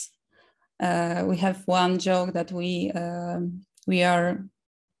jokes. We have one joke that we are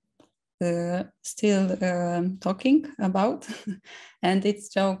still talking about, and this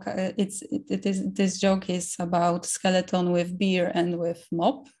joke is about skeleton with beer and with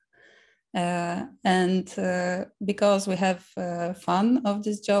mop. And because we have fun of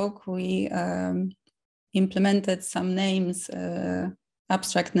this joke, we implemented some names,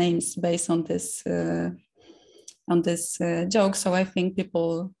 abstract names based on this joke. So I think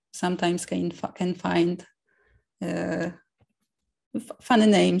people sometimes can find funny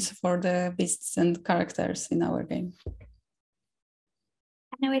names for the beasts and characters in our game.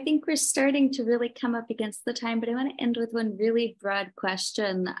 Now, I think we're starting to really come up against the time, but I want to end with one really broad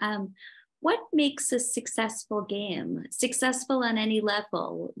question. What makes a successful game? Successful on any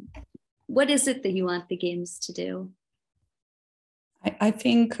level? What is it that you want the games to do? I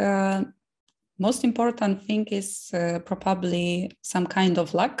think most important thing is probably some kind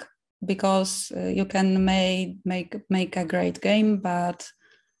of luck, because you can make a great game, but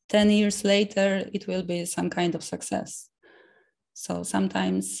 10 years later, it will be some kind of success. So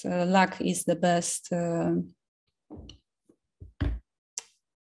sometimes luck is the best, the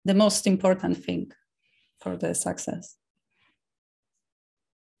most important thing for the success.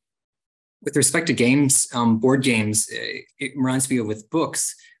 With respect to games, board games, it reminds me of with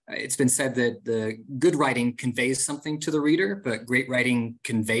books. It's been said that the good writing conveys something to the reader, but great writing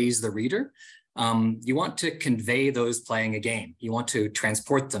conveys the reader. You want to convey those playing a game. You want to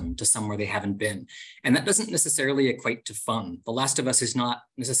transport them to somewhere they haven't been. And that doesn't necessarily equate to fun. The Last of Us is not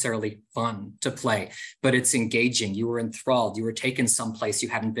necessarily fun to play, but it's engaging. You were enthralled. You were taken someplace you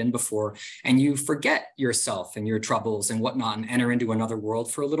hadn't been before, and you forget yourself and your troubles and whatnot and enter into another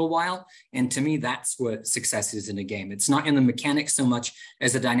world for a little while. And to me, that's what success is in a game. It's not in the mechanics so much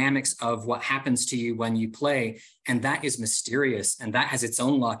as the dynamics of what happens to you when you play. And that is mysterious, and that has its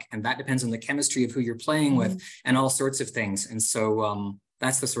own luck, and that depends on the chemistry of who you're playing with and all sorts of things. And so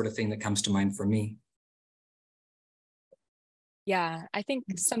that's the sort of thing that comes to mind for me. Yeah, I think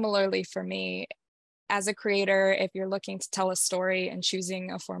similarly for me, as a creator, if you're looking to tell a story and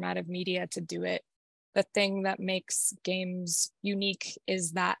choosing a format of media to do it, the thing that makes games unique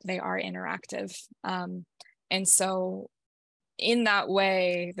is that they are interactive. And so in that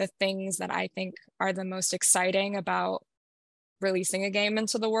way, the things that I think are the most exciting about releasing a game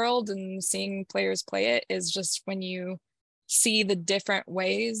into the world and seeing players play it is just when you see the different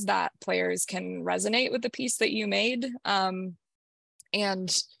ways that players can resonate with the piece that you made.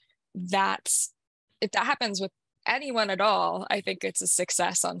 And that's, if that happens with anyone at all, I think it's a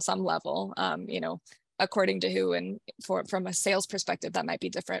success on some level, according to who, and from a sales perspective, that might be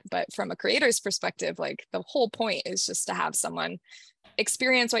different. But from a creator's perspective, like the whole point is just to have someone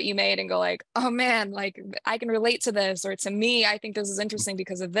experience what you made and go like, oh man, like I can relate to this, or to me, I think this is interesting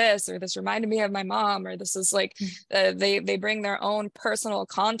because of this, or this reminded me of my mom, or this is like, they bring their own personal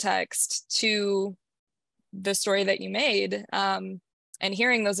context to the story that you made. And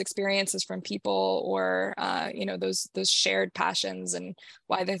hearing those experiences from people, or those shared passions and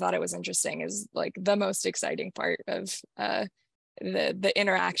why they thought it was interesting, is like the most exciting part of the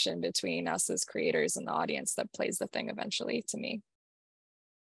interaction between us as creators and the audience that plays the thing eventually, to me.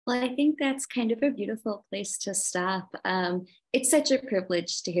 Well, I think that's kind of a beautiful place to stop. It's such a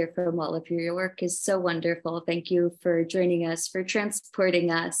privilege to hear from all of you. Your work is so wonderful. Thank you for joining us, for transporting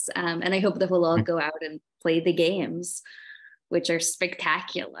us. And I hope that we'll all go out and play the games, which are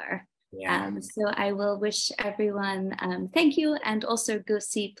spectacular. Yeah. So I will wish everyone thank you, and also go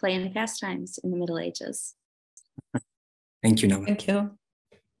see Play and Pastimes in the Middle Ages. Thank you, Noah. Thank you.